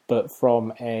 But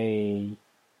from a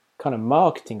kind of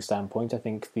marketing standpoint, I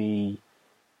think the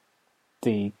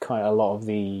kind of a lot of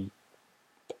the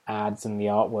ads and the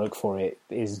artwork for it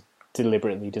is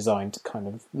deliberately designed to kind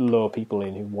of lure people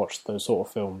in who watched those sort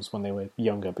of films when they were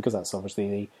younger, because that's obviously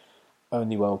the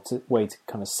only way to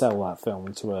kind of sell that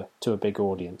film to a big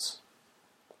audience.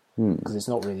 Because it's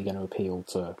not really going to appeal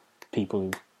to people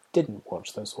who didn't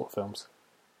watch those sort of films.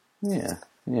 Yeah.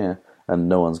 And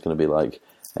no one's going to be like,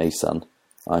 hey son,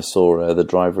 I saw The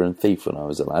Driver and Thief when I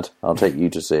was a lad. I'll take you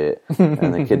to see it.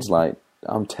 And the kid's like,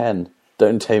 I'm 10.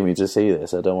 Don't take me to see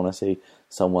this. I don't want to see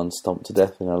someone stomped to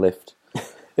death in a lift.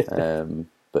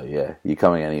 But yeah, you're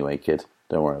coming anyway, kid.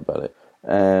 Don't worry about it.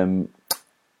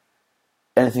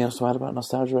 Anything else to add about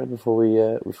nostalgia, Ed, before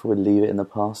we leave it in the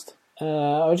past?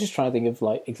 I was just trying to think of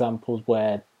like examples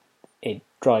where it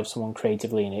drives someone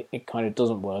creatively and it kind of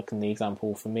doesn't work. And the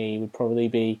example for me would probably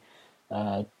be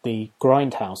the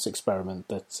Grindhouse experiment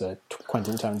that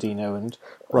Quentin Tarantino and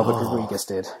Robert Rodriguez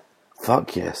did.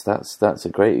 Fuck yes, that's a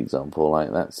great example.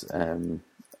 Like that's, I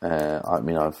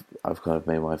mean, I've kind of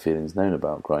made my feelings known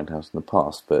about Grindhouse in the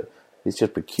past, but it's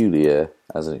just peculiar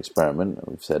as an experiment.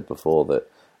 We've said before that,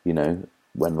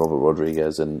 when Robert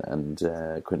Rodriguez and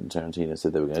Quentin Tarantino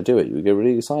said they were going to do it, you would get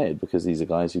really excited because these are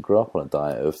guys who grew up on a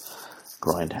diet of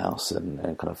Grindhouse and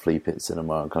kind of flea pit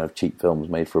cinema and kind of cheap films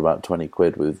made for about 20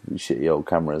 quid with shitty old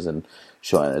cameras and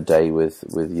shot in a day with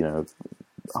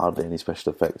hardly any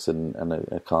special effects and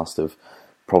a cast of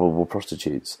probable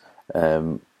prostitutes.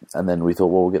 And then we thought,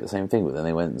 well, we'll get the same thing, but then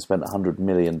they went and spent $100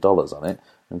 million on it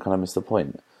and kind of missed the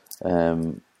point.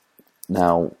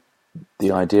 Now,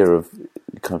 the idea of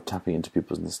kind of tapping into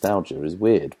people's nostalgia is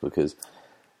weird because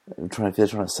if they're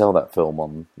trying to sell that film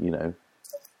on,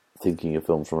 thinking of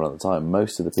films from another time,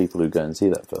 most of the people who go and see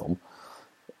that film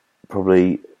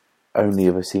probably only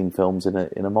ever seen films in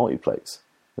a multiplex.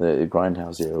 The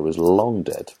Grindhouse era was long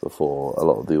dead before a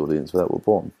lot of the audience for that were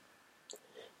born.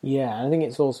 Yeah, and I think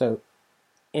it's also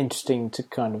interesting to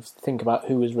kind of think about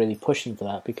who was really pushing for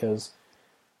that, because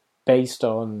based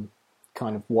on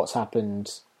kind of what's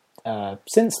happened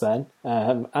since then,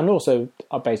 and also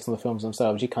based on the films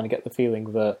themselves, you kind of get the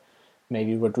feeling that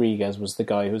maybe Rodriguez was the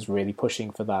guy who was really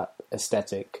pushing for that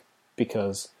aesthetic,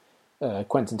 because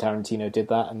Quentin Tarantino did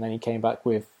that, and then he came back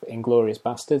with Inglourious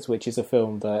Basterds, which is a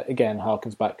film that, again,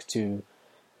 harkens back to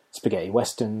spaghetti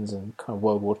westerns and kind of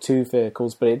World War II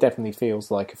vehicles, but it definitely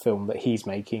feels like a film that he's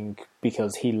making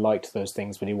because he liked those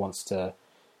things, but he wants to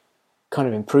kind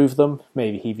of improve them.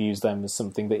 Maybe he views them as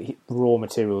something that raw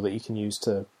material that you can use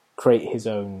to create his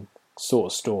own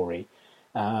sort of story.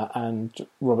 And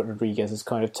Robert Rodriguez has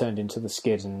kind of turned into the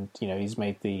Skid, and he's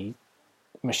made the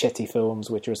Machete films,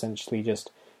 which are essentially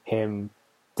just him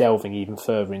delving even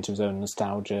further into his own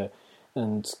nostalgia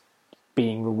and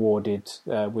being rewarded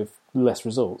with less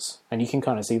results. And you can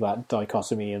kind of see that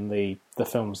dichotomy in the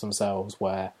films themselves,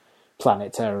 where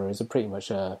Planet Terror is pretty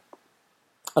much a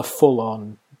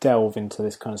full-on delve into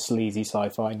this kind of sleazy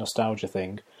sci-fi nostalgia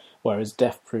thing, whereas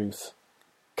Death Proof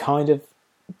kind of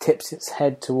tips its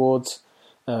head towards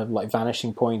like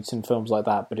Vanishing Point and films like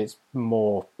that, but it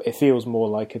feels more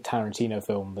like a Tarantino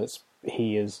film that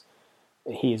he is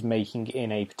making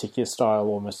in a particular style,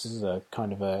 almost as a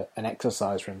kind of an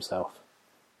exercise for himself.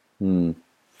 Yeah,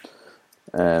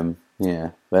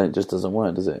 but it just doesn't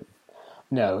work, does it?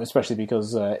 No, especially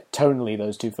because tonally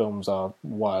those two films are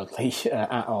wildly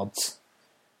at odds.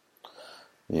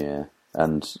 Yeah,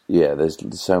 and yeah, there's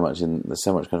so much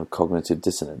kind of cognitive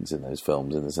dissonance in those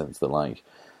films, in the sense that, like,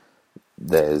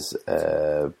 there's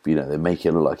they make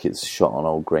it look like it's shot on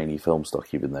old grainy film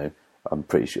stock, even though I'm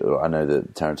pretty sure, I know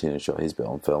that Tarantino shot his bit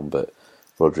on film, but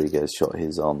Rodriguez shot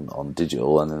his on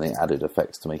digital, and then they added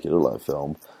effects to make it look like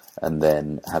film, and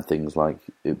then had things like,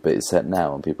 but it's set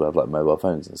now, and people have like mobile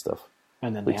phones and stuff,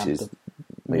 and then they have the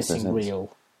missing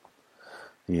reel.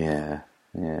 Yeah,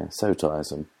 so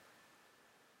tiresome.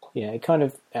 Yeah,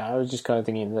 I was just kind of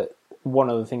thinking that one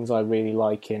of the things I really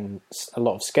like in a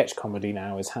lot of sketch comedy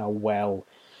now is how well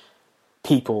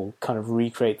people kind of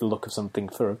recreate the look of something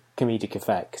for a comedic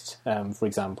effect. For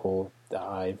example,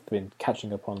 I've been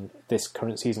catching up on this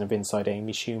current season of Inside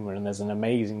Amy Schumer, and there's an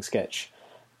amazing sketch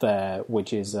there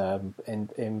which is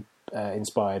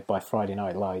inspired by Friday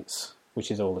Night Lights, which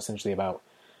is all essentially about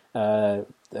a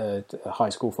high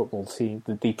school football team,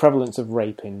 the prevalence of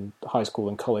rape in high school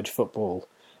and college football.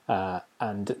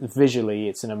 And visually,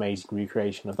 it's an amazing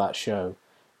recreation of that show,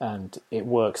 and it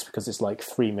works because it's like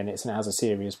 3 minutes and it has a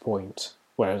serious point.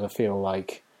 Whereas I feel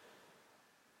like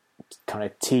kind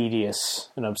of tedious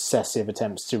and obsessive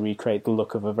attempts to recreate the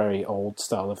look of a very old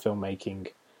style of filmmaking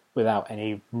without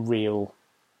any real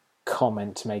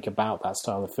comment to make about that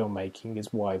style of filmmaking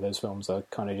is why those films are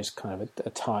kind of a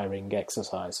tiring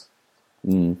exercise.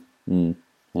 Yeah.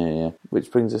 Which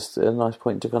brings us to a nice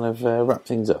point to kind of wrap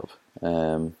things up.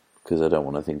 Because I don't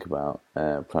want to think about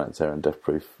Planet Terror and Death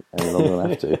Proof any longer than I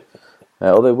have to.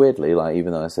 Although weirdly, like,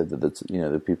 even though I said that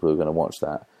the people who are going to watch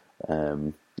that,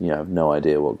 have no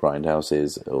idea what Grindhouse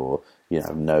is, or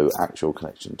have no actual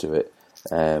connection to it.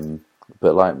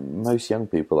 But like most young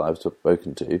people that I've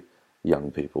spoken to,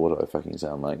 young people, what do I fucking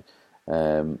sound like?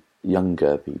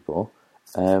 Younger people,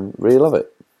 really love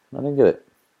it. I didn't get it.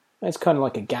 It's kind of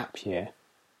like a gap year.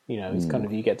 It's kind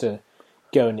of, you get to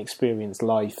go and experience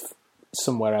life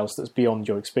somewhere else that's beyond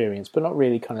your experience, but not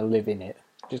really kind of live in it.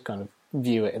 Just kind of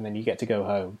view it, and then you get to go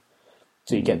home.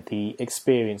 So you get the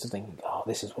experience of thinking, oh,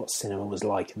 this is what cinema was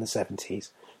like in the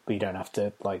 70s, but you don't have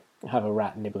to like have a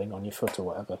rat nibbling on your foot or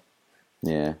whatever.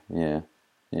 Yeah.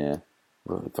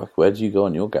 Well, fuck, where did you go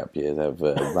on your gap year to have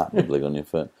a rat nibbling on your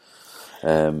foot?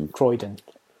 Croydon.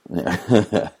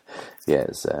 Yeah,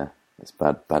 it's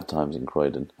bad times in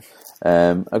Croydon.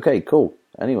 Okay, cool.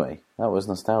 Anyway, that was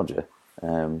nostalgia.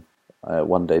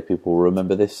 One day people will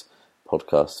remember this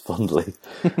podcast fondly,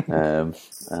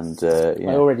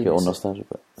 I already get all nostalgia.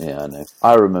 But yeah, I know.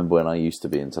 I remember when I used to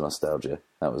be into nostalgia.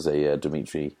 That was a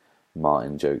Dimitri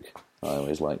Martin joke I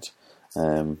always liked.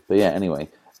 But yeah, anyway,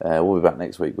 we'll be back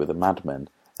next week with a Mad Men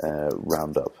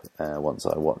roundup once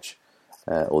I watch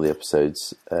all the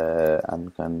episodes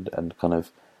and kind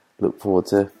of look forward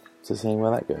to seeing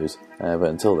where that goes. But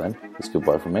until then, it's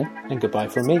goodbye from me. And goodbye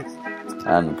from me.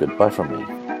 And goodbye from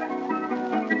me.